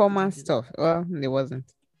 It's a formal stuff. Well, it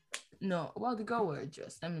wasn't. No, well, the girl wore a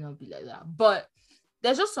dress. Let me not be like that. But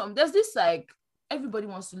there's this like everybody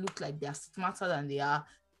wants to look like they're smarter than they are.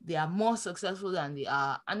 They are more successful than they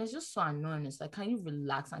are. And it's just so annoying. It's like, can you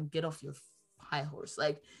relax and get off your high horse?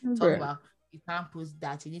 Like, talk about you can't post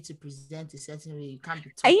that. You need to present a certain way. You can't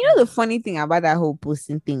be. And you know the funny thing about that whole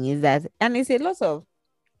posting thing is that, and it's a lot of,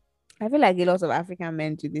 I feel like a lot of African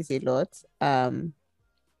men do this a lot. I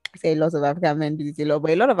say a lot of African men do this a lot, but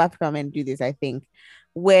a lot of African men do this, I think,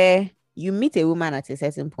 where you meet a woman at a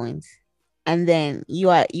certain point, and then you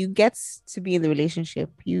get to be in the relationship.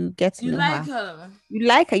 You get to know her. You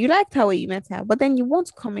like her. You liked her when you met her, but then you want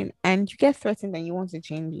to come in and you get threatened and you want to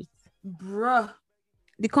change it. Bruh.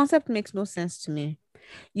 The concept makes no sense to me.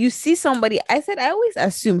 You see somebody, I always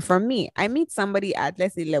assume, from me, I meet somebody at,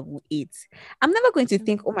 let's say, level 8. I'm never going to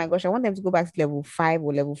think, oh my gosh, I want them to go back to level 5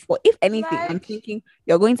 or level 4. If anything, I'm thinking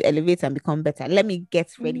you're going to elevate and become better. Let me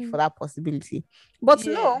get ready for that possibility. But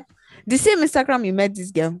no, the same Instagram you met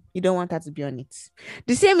this girl, you don't want her to be on it.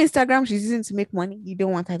 The same Instagram she's using to make money, you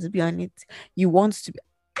don't want her to be on it. You want to be.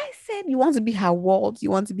 I said you want to be her world, you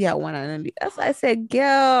want to be her one and only. That's why I said,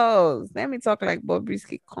 girls, let me talk like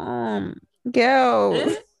Bobrisky. Come,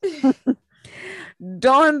 girls.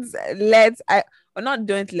 Don't let,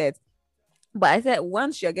 but I said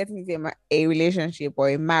once you're getting into a relationship or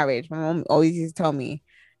a marriage, my mom always used to tell me,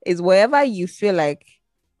 is wherever you feel like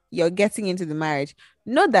you're getting into the marriage,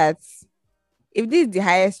 know that if this is the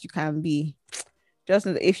highest you can be, just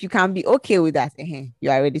if you can be okay with that, you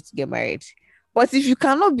are ready to get married. But if you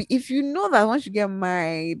cannot be, if you know that once you get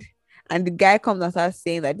married and the guy comes and starts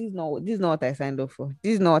saying that this is not what I signed up for,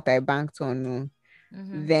 this is not what I banked on,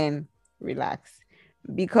 then relax.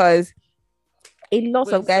 Because a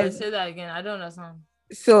lot of guys say that again. I don't understand.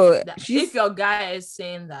 So if your guy is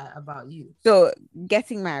saying that about you, so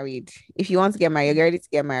getting married, if you want to get married, you're ready to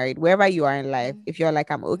get married, wherever you are in life, if you're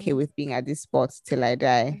like, I'm okay with being at this spot till I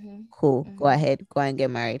die, cool, go ahead, go and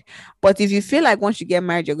get married. But if you feel like once you get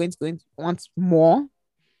married, you're going to want more,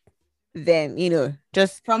 then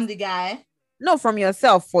just from the guy, no, from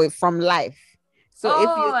yourself, from life. So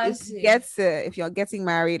if you're getting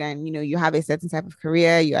married and you have a certain type of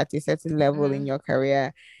career, you're at a certain level in your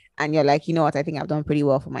career, and you're like, you know what, I think I've done pretty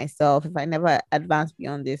well for myself. If I never advance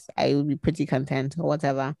beyond this, I will be pretty content or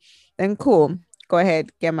whatever. Then cool, go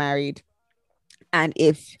ahead, get married. And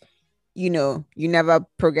if you never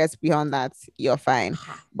progress beyond that, you're fine.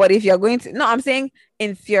 But if you're going to, no, I'm saying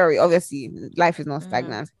in theory, obviously, life is not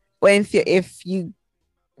stagnant. But if you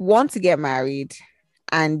want to get married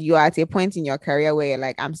and you are at a point in your career where you're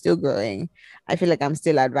like, I'm still growing, I feel like I'm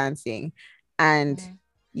still advancing, and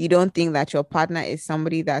you don't think that your partner is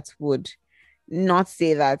somebody that would not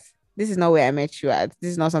say that this is not where I met you at,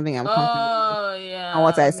 this is not something I'm comfortable with, and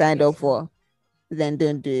what I signed up for, then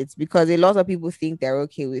don't do it. Because a lot of people think they're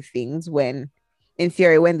okay with things when in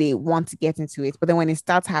theory when they want to get into it, but then when it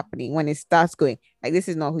starts happening, when it starts going like, this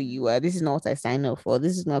is not who you are, this is not what I signed up for,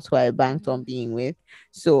 this is not who I banked on being with,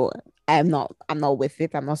 so I'm not with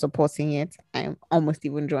it, I'm not supporting it, I'm almost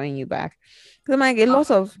even drawing you back. Because I'm like, a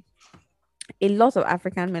lot of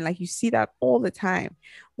African men, like, you see that all the time,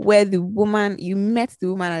 where you met the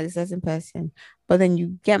woman as a certain person, but then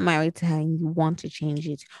you get married to her and you want to change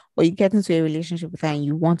it, or you get into a relationship with her and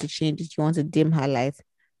you want to change it, you want to dim her light.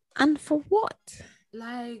 And for what?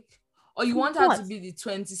 Like, or you want her to be the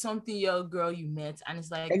 20-something-year-old girl you met, and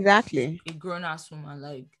it's like, exactly, a grown-ass woman.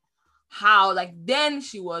 Like, how? Like, then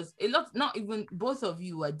she was a lot, not even both of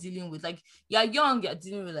you were dealing with, like, you're young, you're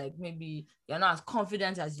dealing with, like, maybe you're not as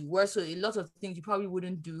confident as you were, so a lot of things you probably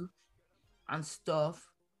wouldn't do and stuff.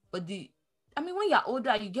 But when you're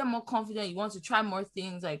older, you get more confident, you want to try more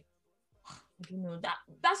things. Like,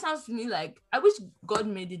 that sounds to me like, I wish God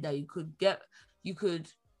made it that you could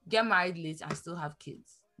get married late and still have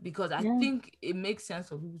kids, because I think it makes sense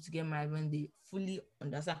for people to get married when they fully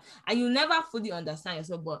understand. And you never fully understand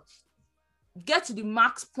yourself, but get to the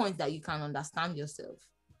max point that you can understand yourself,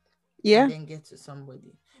 and then get to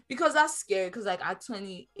somebody. Because that's scary, because like at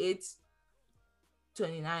 28,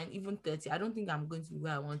 29, even 30, I don't think I'm going to be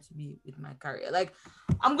where I want to be with my career. Like,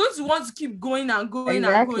 I'm going to want to keep going and going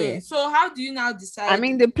and going. So how do you now decide? I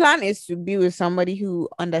mean, the plan is to be with somebody who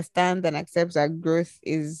understands and accepts that growth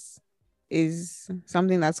is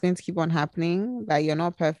something that's going to keep on happening, that you're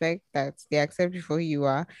not perfect, that they accept you for who you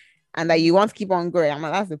are, and that you want to keep on growing. I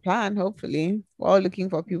mean, that's the plan. Hopefully, we're all looking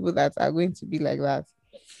for people that are going to be like that.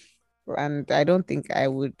 And I don't think I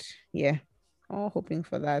would, all hoping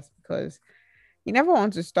for that, because you never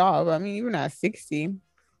want to stop. I mean, even at 60,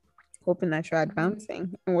 hoping that you're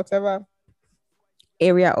advancing in whatever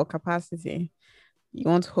area or capacity, you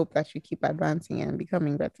want to hope that you keep advancing and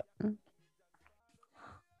becoming better.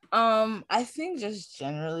 I think just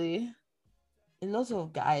generally, a lot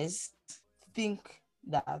of guys think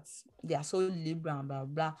that they are so liberal and blah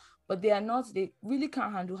blah, but they are not. They really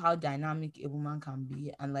can't handle how dynamic a woman can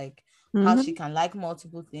be, and like how she can like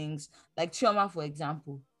multiple things. Like Chioma, for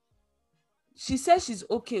example, she says she's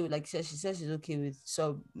okay with, like she says she's okay with,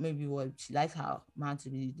 so maybe what she likes her man to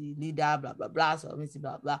be the leader, blah blah blah, so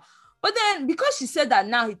blah blah. But then because she said that,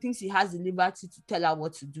 now he thinks he has the liberty to tell her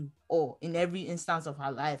what to do, or in every instance of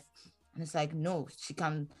her life. And it's like, no, she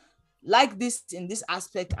can like this in this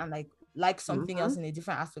aspect, and like something else in a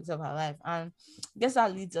different aspect of her life. And I guess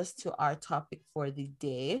that leads us to our topic for the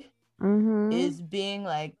day, is being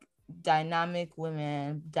like dynamic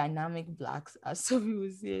women, dynamic blacks, as some people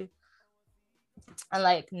say, and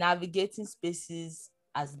like navigating spaces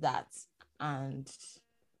as that. And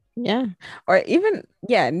or even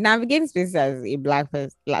navigating spaces as a black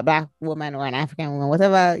person, black woman, or an African woman,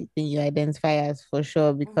 whatever thing you identify as, for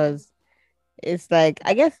sure. Because it's like,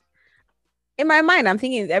 I guess in my mind, I'm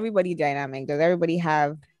thinking, is everybody dynamic? Does everybody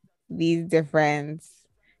have these different,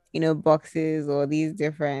 boxes, or these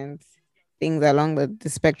different things along the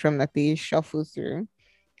spectrum that they shuffle through?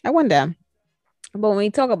 I wonder. But when we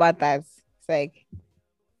talk about that, it's like,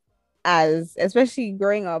 as especially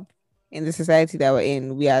growing up in the society that we're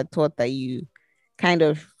in, we are taught that you kind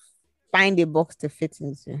of find a box to fit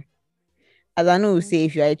into. As I know, we say,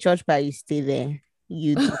 if you're a church pie, you stay there.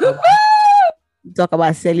 You talk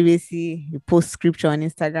about celibacy, you post scripture on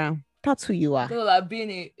Instagram. That's who you are. So like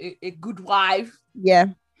being a good wife. Yeah.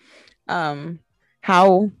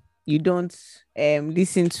 How you don't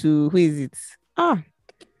listen to, who is it?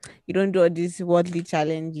 You don't do all these worldly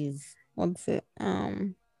challenges. What's it?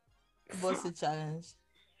 What's the challenge?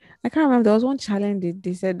 I can't remember. There was one challenge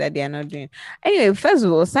they said that they are not doing. Anyway, first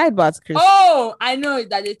of all, sidebar, Chris. Oh, I know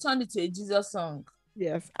that they turned it to a Jesus song.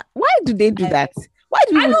 Yes. Why do they do that? Why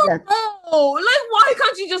do we do that? Oh, like, why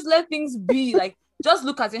can't you just let things be? Like, just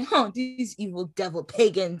look at it. These evil devil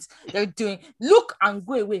pagans, they're doing. Look and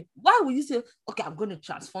go away. Why would you say, okay, I'm going to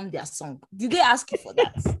transform their song? Did they ask you for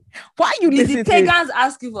that? Why you did the pagans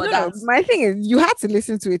ask you for that? No, my thing is, you had to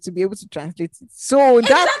listen to it to be able to translate it. So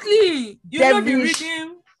exactly, you know the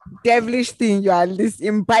rhythm, devilish thing you are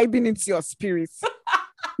imbibing into your spirit.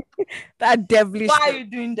 That devilish. Why are you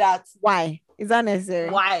doing that? Why is that necessary?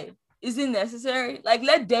 Why is it necessary? Like,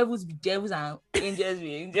 let devils be devils and angels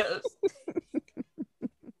be angels.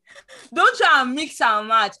 Don't try and mix and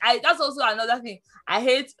match. That's also another thing. I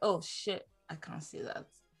hate. Oh shit! I can't say that.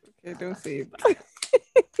 Okay, don't say it.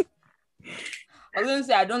 I was gonna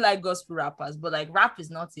say I don't like gospel rappers, but like rap is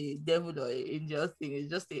not a devil or an angel thing. It's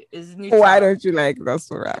just it's neutral. Why don't you like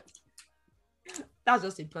gospel rap? That's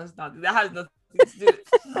just a personality. That has nothing to do.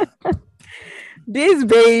 This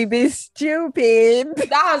baby's stupid.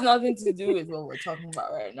 That has nothing to do with what we're talking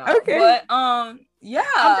about right now. Okay. But yeah.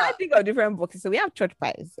 I'm trying to think of different boxes. So we have church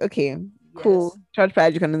pies. Okay, cool. Yes. Church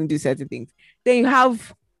pies, you can only do certain things. Then you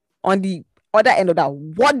have on the other end of that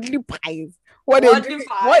worldly pies. What they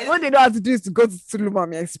don't have to do is to go to Suluma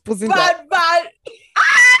and exposing that. Bad.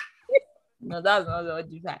 No, that's not the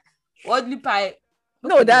worldly pie. Worldly pie.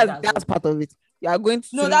 No, that's part of it. You are going to.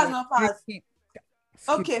 No, that's not part. Skip.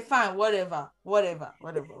 Okay, fine. Whatever.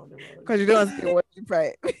 Because you don't want to say worldly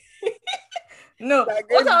pie. No,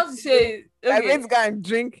 what I want to say is, they are going to go and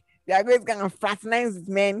drink. They are going to go and fraternize with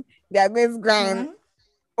men. They are going to go and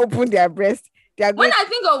open their breast. When I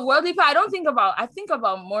think of worldly pie, I think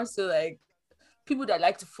about more so like people that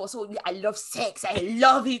like to force. Oh, I love sex. I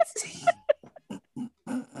love it.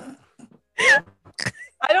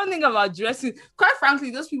 I don't think about dressing. Quite frankly,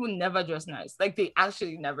 those people never dress nice. Like they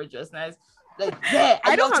actually never dress nice. Like, yeah,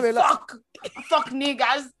 I don't have fuck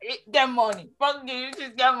niggas, get money. Fuck niggas,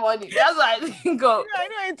 just get money. That's what I think of. I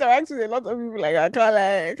don't interact with a lot of people like that.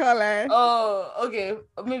 Can't lie. Oh, okay.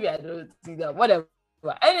 Maybe I don't see that. Whatever.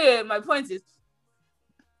 Anyway, my point is,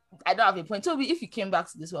 I don't have a point. Toby, if you came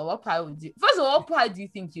back to this one, what pie would you? First of all, what pie do you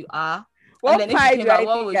think you are? What pie do I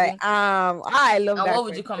think I am? I love that. And what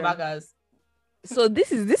would you come back as? So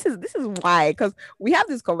this is why, because we have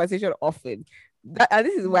this conversation often. And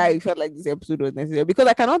this is why I felt like this episode was necessary, because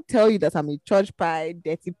I cannot tell you that I'm a church pie,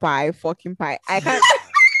 dirty pie, fucking pie. I can't.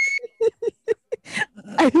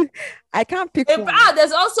 I can't pick one.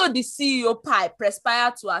 There's also the CEO pie,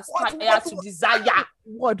 perspire to aspire to desire.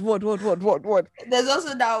 What? There's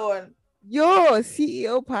also that one. Yo,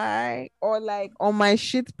 CEO pie, or like on my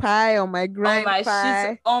shit pie, on my grind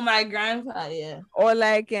pie, on my grind pie, yeah. Or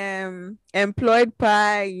like employed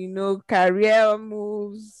pie, career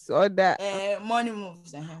moves, or that money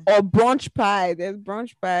moves, or brunch pie. There's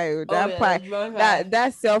brunch pie. That pie,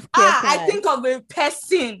 that self-care pie. I think of a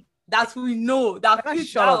person that we know that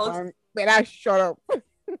shut up. Better shut up.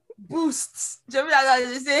 Boosts. Jamila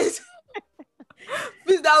says,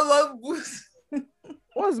 please that one boost.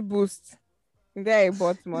 What's boost? Is there a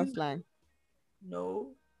Baltimore slang?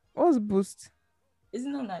 No. What's boost?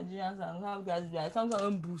 Isn't it Nigerian song? How guys be like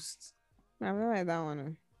something boost? I've never heard that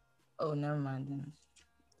one. Oh, never mind then.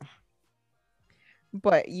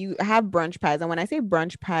 But you have brunch pies, and when I say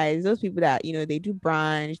brunch pies, those people that they do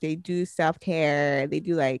brunch, they do self-care, they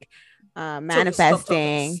do like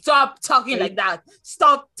manifesting. Stop talking like that.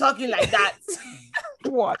 Stop talking like that.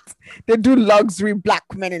 What? They do luxury, black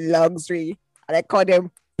men in luxury. I call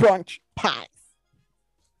them brunch pies.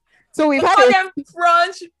 So we've had them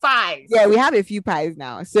brunch pies. Yeah, we have a few pies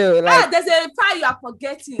now. So like, there's a pie you are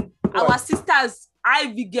forgetting. What? Our sisters,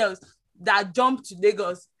 Ivy girls that jumped to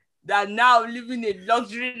Lagos, that are now living a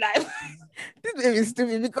luxury life. This baby is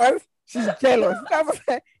stupid because she's jealous.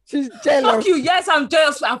 She's jealous. Fuck you. Yes, I'm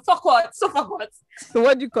jealous. And fuck what? So fuck what? So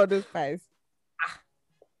what do you call those pies?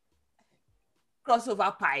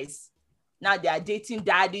 Crossover pies. Now they are dating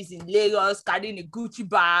daddies in Lagos, carrying a Gucci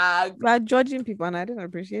bag. You are judging people, and I don't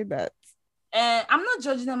appreciate that. I'm not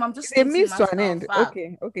judging them. I'm just saying it's a means to an end.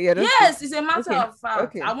 Okay. Yes, it's a matter of fact.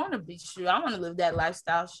 Okay. I want to be true. I want to live that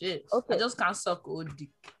lifestyle shit. Okay. I just can't suck old dick.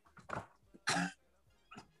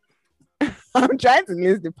 I'm trying to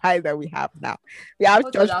list the pies that we have now. We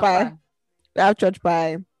have church pie. We have church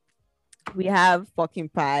pie. We have fucking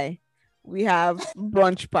pie. We have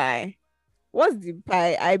brunch pie. What's the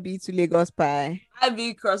pie? IB to Lagos pie.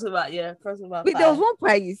 IB crossover, yeah, crossover. Wait, pie. There was one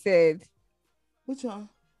pie you said. Which one?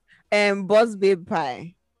 Boss babe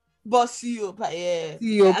pie. Boss CEO pie, yeah.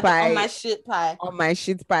 CEO pie. On my shit pie. On my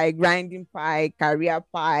shit pie. Grinding pie. Career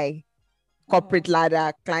pie. Corporate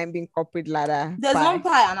ladder. Climbing corporate ladder. There's one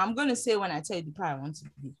pie, and I'm gonna say when I tell you the pie I want to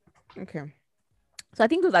be. Okay. So I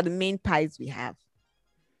think those are the main pies we have.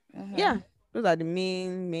 Yeah, those are the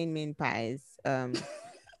main pies.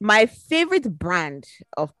 My favorite brand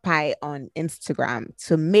of pie on Instagram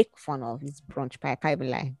to make fun of is brunch pie. I can't even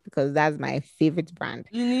lie, because that's my favorite brand.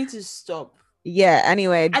 You need to stop. Yeah,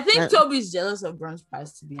 anyway. I think Toby's jealous of brunch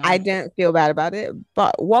pies, to be honest. I don't feel bad about it.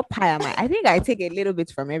 But what pie am I? I think I take a little bit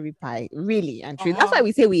from every pie, really and truly. That's why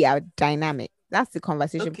we say we are dynamic. That's the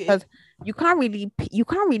conversation, because you can't really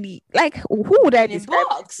like, who would I describe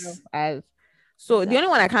as? So the only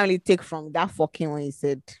one I can't really take from that fucking one you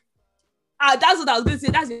said. That's what I was going to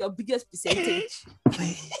say. That's your biggest percentage.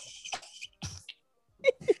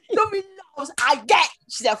 Tommy knows I get.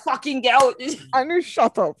 She's a fucking girl. I know.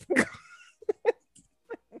 Shut up.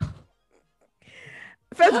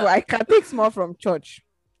 First of all, I can take small from church.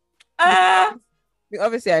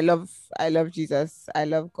 Obviously, I love Jesus. I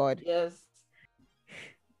love God. Yes.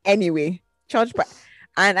 Anyway, church pie.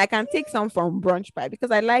 And I can take some from brunch pie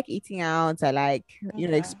because I like eating out. I like,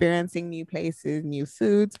 experiencing new places, new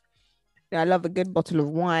foods. I love a good bottle of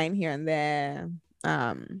wine here and there.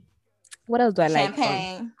 What else do I like?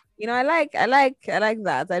 Champagne. I like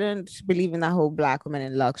that. I don't believe in that whole black woman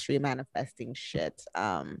in luxury manifesting shit.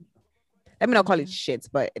 Let me not call it shit,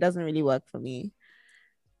 but it doesn't really work for me.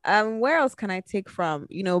 Where else can I take from?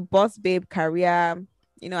 Boss babe career.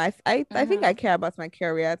 I think I care about my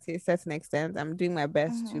career to a certain extent. I'm doing my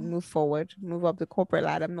best to move forward, move up the corporate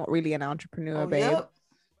ladder. I'm not really an entrepreneur, babe. Yep.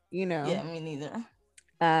 Yeah, me neither.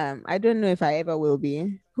 I don't know if I ever will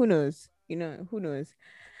be. Who knows? Who knows?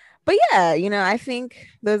 But yeah, I think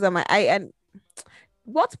those are and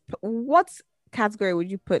what category would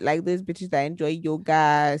you put like those bitches that enjoy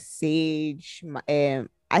yoga, sage,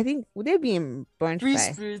 I think would they be in brunch Free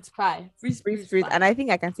pie? Spirit pie. Free Spirit pie. pie. And I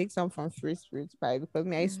think I can take some from Free Spirit pie because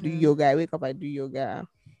I used to do yoga. I wake up, I do yoga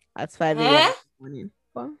at 5 a.m. in the morning.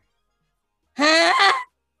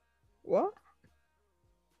 What?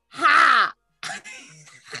 Ha!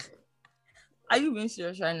 Are you being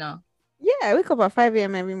serious right now? Yeah, I wake up at 5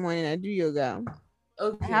 a.m. every morning. I do yoga.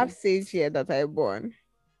 Okay. I have sage here that I born.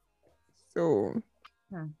 So,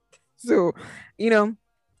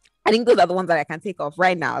 I think those are the ones that I can take off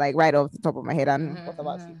right now, like right off the top of my head. And what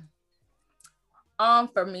about you?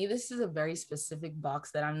 For me, this is a very specific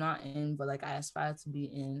box that I'm not in, but like I aspire to be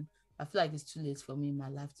in. I feel like it's too late for me in my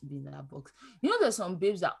life to be in that box. There's some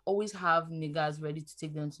babes that always have niggas ready to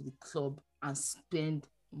take them to the club and spend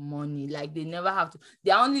money. Like they never have to.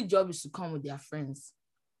 Their only job is to come with their friends.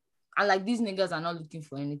 And like these niggas are not looking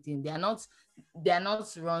for anything. They are not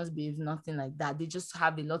runs babes, nothing like that. They just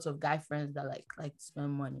have a lot of guy friends that like to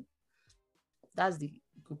spend money. That's the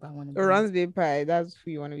group I want to be. Runs babe pie. That's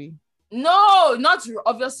who you want to be. No,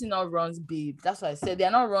 obviously not runs babe. That's what I said. They're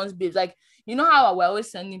not runs babes. Like, how we're always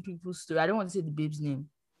sending people's story. I don't want to say the babe's name.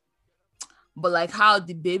 But like how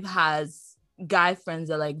the babe has guy friends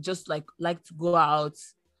that like just like to go out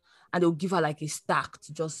and they'll give her like a stack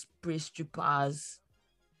to just spray strippers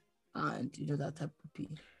and that type of pee.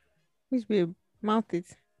 Which babe? Mouth it.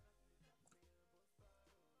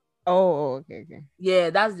 Oh, okay.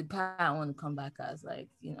 Yeah, that's the part I want to come back as. Like,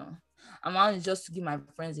 I'm on just to give my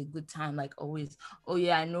friends a good time. Like always, oh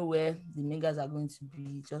yeah, I know where the niggas are going to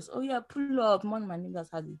be. Just, oh yeah, pull up. One of my niggas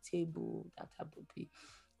has a table, that type of pee.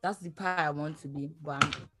 That's the part I want to be. But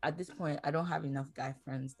at this point, I don't have enough guy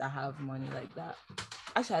friends that have money like that.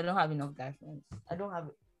 Actually, I don't have enough guy friends. I don't have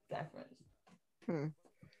guy friends.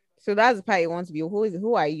 So that's the part you want to be.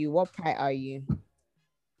 Who are you? What part are you?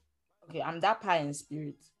 Okay, I'm that part in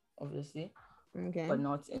spirit, obviously. Okay. But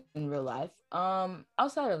not in real life.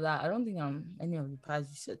 Outside of that, I don't think I'm any of the pies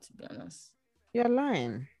you said, to be honest. You're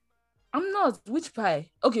lying. I'm not. Which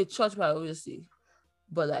pie? Okay, church pie, obviously.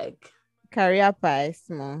 But like career pie,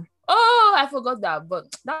 small. Oh, I forgot that.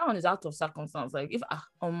 But that one is out of circumstance. Like if I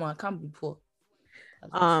can't be poor.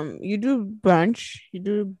 You do brunch. You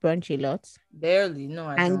do brunch a lot. Barely, no.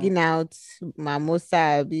 Hanging out,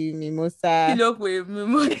 mimosa.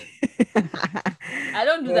 I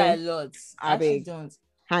don't do that a lot. I actually don't.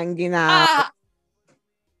 Hanging out.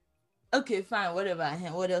 Okay, fine. Whatever.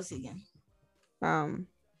 What else again? That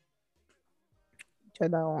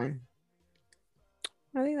one.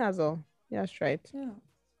 I think that's all. Yeah, that's right. Yeah.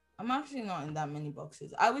 I'm actually not in that many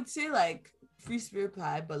boxes. I would say like free spirit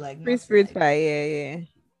pie, but like free spirit pie, yeah.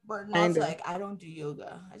 But not like I don't do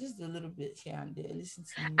yoga. I just do a little bit here and there. Listen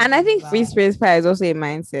to music, and I think free spirit pie is also a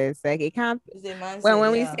mindset. Like it can't. It's a mindset,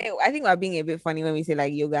 when we say, I think we're being a bit funny when we say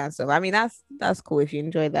like yoga and stuff. I mean that's cool if you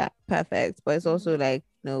enjoy that, perfect. But it's also like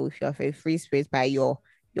if you're a free spirit pie, you're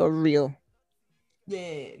real.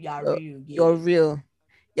 Yeah, real. Yeah. You're real.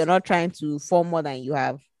 You're not trying to form more than you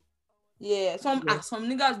have. Yeah, some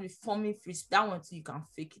niggas be forming free spirit. That one too, you can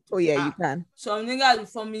fake it. Oh yeah, you can. Some niggas be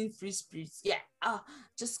forming free spirits. Yeah,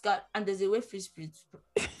 and there's a way free spirits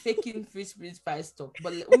faking free spirits by stop.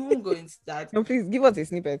 But we won't go into that. No, please give us a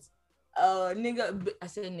snippet. Nigga, I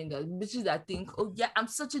said niggas, bitches that think, oh yeah, I'm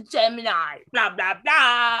such a Gemini, blah blah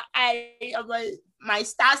blah. I'm like my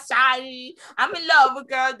star sign. I'm in love with a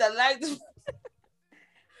girl that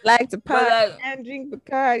like to party and drink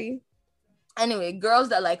Bacardi. Anyway, girls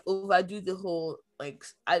that like overdo the whole like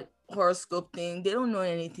horoscope thing. They don't know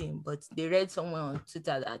anything, but they read somewhere on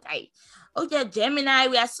Twitter that oh yeah, Gemini,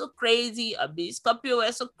 we are so crazy. Scorpio,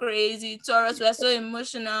 we're so crazy. Taurus, we're so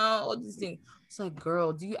emotional. All these things. It's like,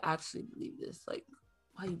 girl, do you actually believe this? Like,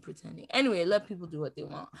 why are you pretending? Anyway, let people do what they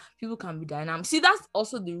want. People can be dynamic. See, that's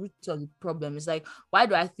also the root of the problem. It's like, why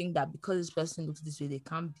do I think that because this person looks this way, they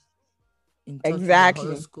can't be in touch with their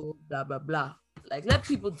horoscope, blah blah blah. Like, let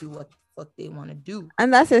people do what they want to do.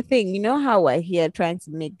 And that's the thing, you know how we're here trying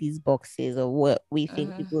to make these boxes of what we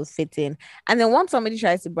think people fit in, and then once somebody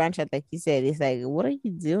tries to branch out, like you said, it's like, what are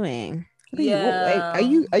you doing? Are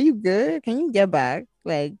you good? Can you get back?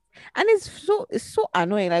 Like, and it's so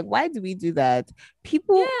annoying. Like, why do we do that?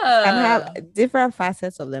 People can have different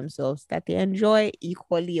facets of themselves that they enjoy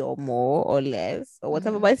equally or more or less or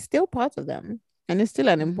whatever, but it's still part of them, and it's still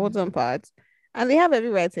an important part, and they have every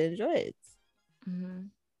right to enjoy it.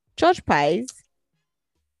 Church pies,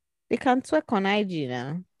 they can twerk on IG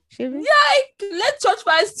now. Yeah, let church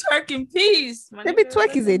pies twerk in peace. Maybe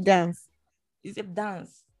twerk is a dance. It's a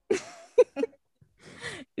dance.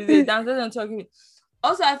 It's a dance. Doesn't twerk.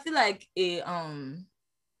 Also, I feel like a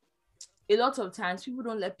lot of times people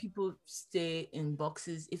don't let people stay in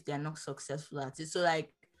boxes if they're not successful at it. So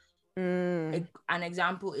like an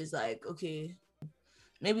example is like, okay,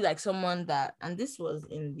 maybe like someone that, and this was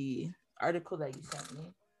in the article that you sent me,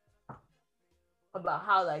 about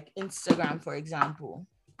how like Instagram, for example,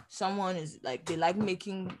 someone is like, they like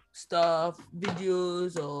making stuff,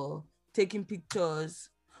 videos or taking pictures,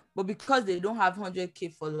 but because they don't have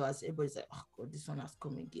 100k followers, everybody's like, oh god, this one has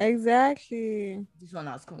come again. Exactly. This one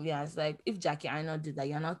has come. Yeah, it's like if Jackie Aina did that,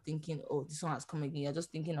 you're not thinking, oh, this one has come again. You're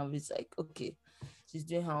just thinking of it's like, okay, she's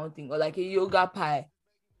doing her own thing. Or like a yoga pie,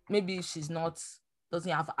 maybe she's not,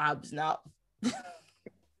 doesn't have abs now.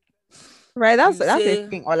 Right, that's a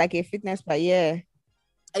thing. Or like a fitness pie, yeah.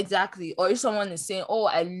 Exactly. Or if someone is saying, oh,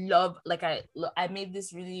 I made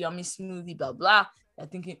this really yummy smoothie, blah blah, you're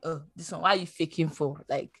thinking, oh, this one, why are you faking for?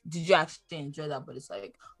 Like, did you actually enjoy that? But it's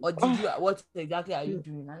like, or did you, what exactly are you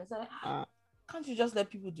doing? And it's like, can't you just let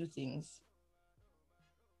people do things?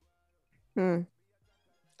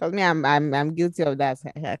 Because me, I'm guilty of that.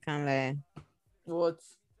 I can't lie. What?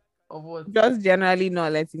 Of what? Just generally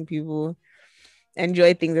not letting people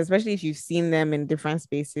enjoy things, especially if you've seen them in different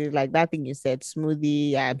spaces. Like that thing you said,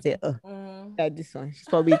 smoothie. I'm saying, this one, she's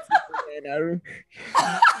probably in her room.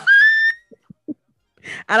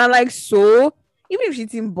 And I'm like, so even if she's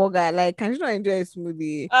eating burger, like, can you not enjoy a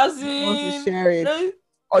smoothie? As in, wants to share it.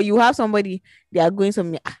 Or you have somebody, they are going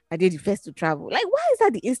somewhere. I did the first to travel. Like, why is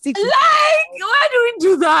that the instinct? Like, why do we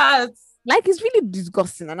do that? Like, it's really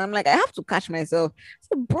disgusting. And I'm like, I have to catch myself.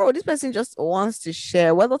 So, bro, this person just wants to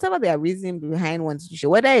share, whatever their reason behind wanting to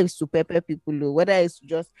share, whether it's to pepper people, whether it's to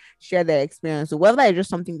just share their experience, or whether it's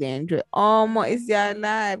just something they enjoy. It's their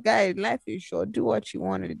life. Guys, life is short. Do what you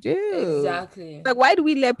want to do. Exactly. Like, why do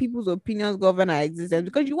we let people's opinions govern our existence?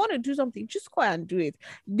 Because you want to do something, just go and do it.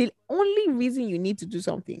 The only reason you need to do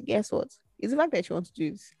something, guess what? Is the fact that you want to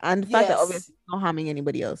do it. And the fact that obviously it's not harming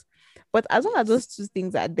anybody else. But as long as those two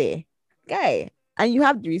things are there, guy, and you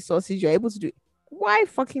have the resources, you're able to do it. Why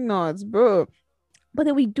fucking not, bro? But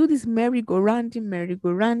then we do this merry-go-rounding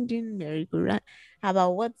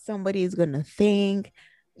about what somebody is gonna think.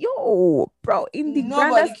 Yo, bro,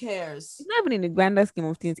 nobody cares. It's not even in the grander scheme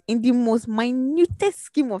of things. In the most minutest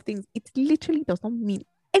scheme of things, it literally does not mean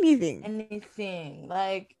anything.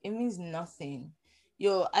 Like, it means nothing.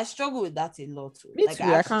 Yo, I struggle with that a lot. Me too,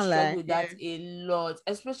 I can't lie. With that a lot,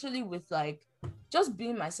 especially with like just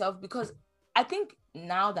being myself, because I think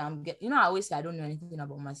now that I'm getting, I always say I don't know anything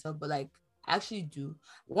about myself, but like I actually do.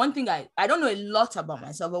 One thing I don't know a lot about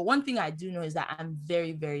myself, but one thing I do know is that I'm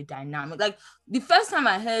very, very dynamic. Like the first time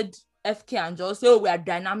I heard FK and Joel say, oh, we are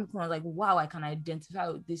dynamic, I was like, wow, I can identify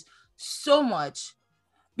with this so much,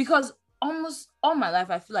 because almost all my life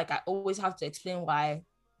I feel like I always have to explain why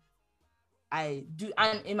I do,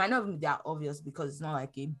 and it might not even be that obvious because it's not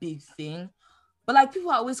like a big thing, but like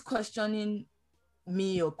people are always questioning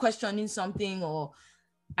me or questioning something. Or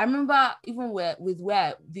I remember even where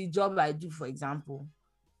the job I do, for example,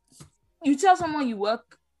 you tell someone you're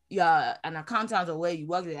an accountant or where you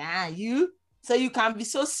work, so you can be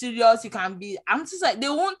so serious, you can be, I'm just like,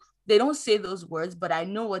 they don't say those words, but I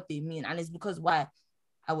know what they mean. And it's because why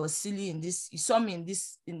I was silly in this, you saw me in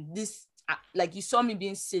this, like you saw me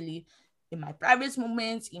being silly in my private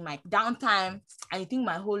moments, in my downtime, and you think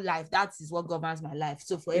my whole life, that is what governs my life.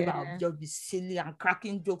 So forever I'll just be silly and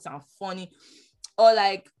cracking jokes and funny. Or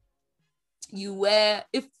like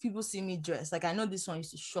if people see me dressed, like I know this one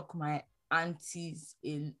used to shock my aunties,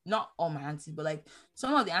 not all my aunties, but like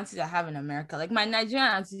some of the aunties I have in America, like my Nigerian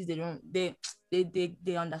aunties,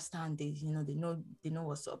 they understand, they know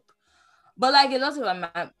what's up. But like a lot of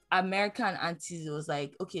my American aunties, it was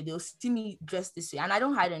like, okay, they'll see me dressed this way, and I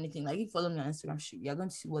don't hide anything. Like, if you follow me on Instagram, you're going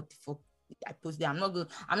to see what the fuck I post there. I'm not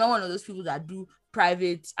one of those people that do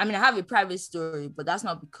private. I mean, I have a private story, but that's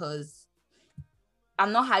not because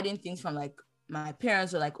I'm not hiding things from like my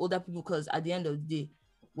parents or like older people, because at the end of the day,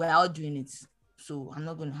 we're all doing it. So I'm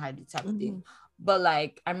not going to hide the type of thing. But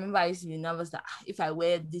like, I remember I used to be nervous that if I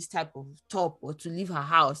wear this type of top or to leave her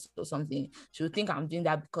house or something, she would think I'm doing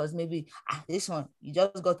that because maybe, this one, you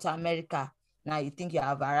just got to America. Now you think you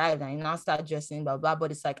have arrived and you now start dressing, blah, blah.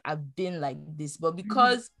 But it's like, I've been like this. But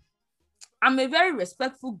because I'm a very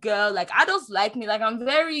respectful girl, like adults like me, like I'm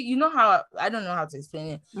very, how, I don't know how to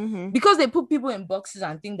explain it. Because they put people in boxes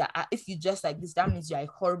and think that if you dress like this, that means you're a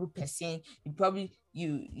horrible person. You probably,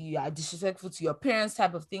 you are disrespectful to your parents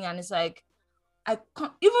type of thing. And it's like, I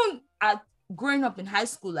can't, even at growing up in high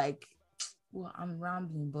school, like, well, I'm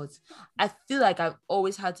rambling, but I feel like I've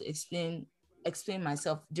always had to explain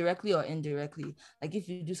myself directly or indirectly. Like if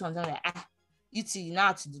you do something like, you two, you know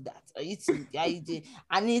how to do that, or you two, yeah, you did,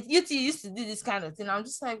 and you two used to do this kind of thing. I'm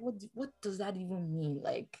just like, what does that even mean?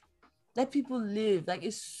 Like, let people live. Like,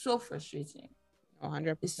 it's so frustrating.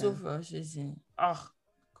 100%. It's so frustrating. Oh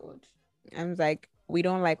God. I'm like, we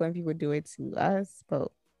don't like when people do it to us,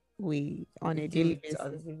 but we on a daily basis.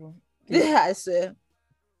 Other people. Yeah, I swear.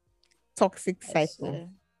 Toxic cycle.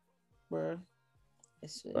 Bro. I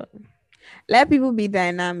swear. Let people be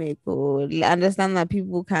dynamic, or understand that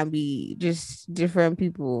people can be just different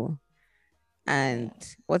people, and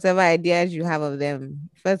whatever ideas you have of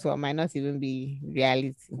them, first of all, might not even be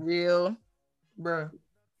reality. Real, bro.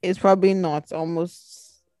 It's probably not.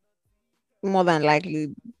 Almost more than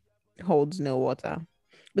likely holds no water,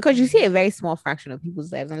 because you see a very small fraction of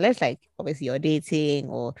people's lives, unless like obviously you're dating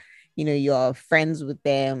or you're friends with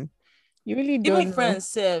them. You really don't. Even friends,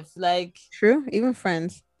 self, like true. Even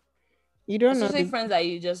friends. You don't know the friends that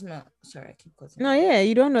you just met. Sorry, I keep cutting. No, yeah,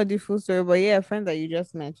 you don't know the full story, but yeah, friends that you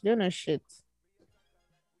just met, you don't know shit.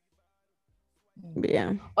 But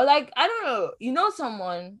yeah. Or like, I don't know,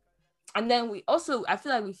 someone, and then I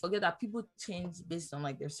feel like we forget that people change based on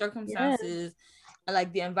like their circumstances and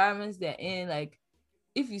like the environments they're in. Like,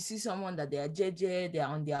 if you see someone that they are JJ, they're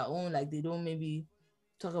on their own, like they don't maybe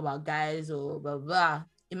talk about guys or blah blah.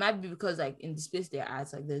 It might be because like in the space they're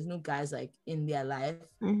at, like there's no guys like in their life.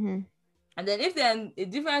 And then if they're in a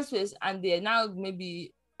different space and they're now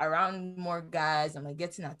maybe around more guys and like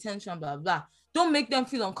getting attention, blah, blah, don't make them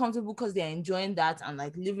feel uncomfortable because they're enjoying that and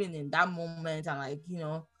like living in that moment and like,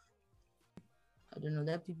 I don't know,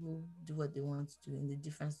 let people do what they want to do in the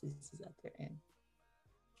different spaces that they're in.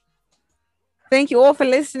 Thank you all for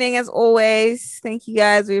listening as always. Thank you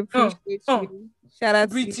guys. We appreciate you. Shout out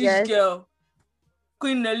British to you guys. Girl,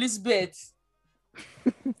 Queen Elizabeth.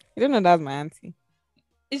 You don't know that's my auntie.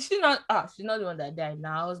 Is she not? She's not the one that died.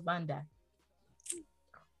 Now her husband died.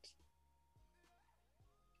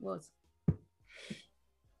 What?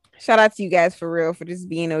 Shout out to you guys for real, for just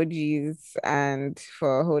being OGs and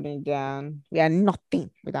for holding down. We are nothing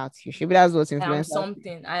without you. That's what's influenced.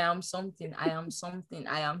 I am something.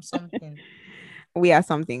 We are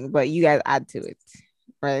something, but you guys add to it,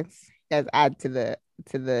 right? You guys add to the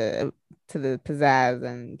pizzazz,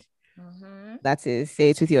 and that is,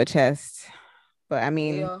 say it with your chest. But I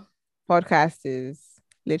mean, podcast is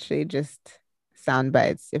literally just sound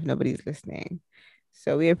bites if nobody's listening.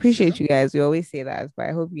 So we appreciate you guys. We always say that, but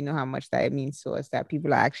I hope you know how much that it means to us, that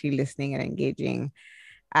people are actually listening and engaging,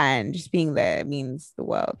 and just being there means the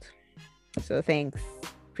world. So thanks.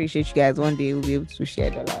 Appreciate you guys. One day we'll be able to share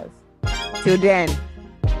the lives. Till then.